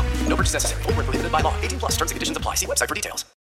 ChumbaCasino.com. No purchase necessary. Void where prohibited by law. 18 plus terms and conditions apply. See website for details.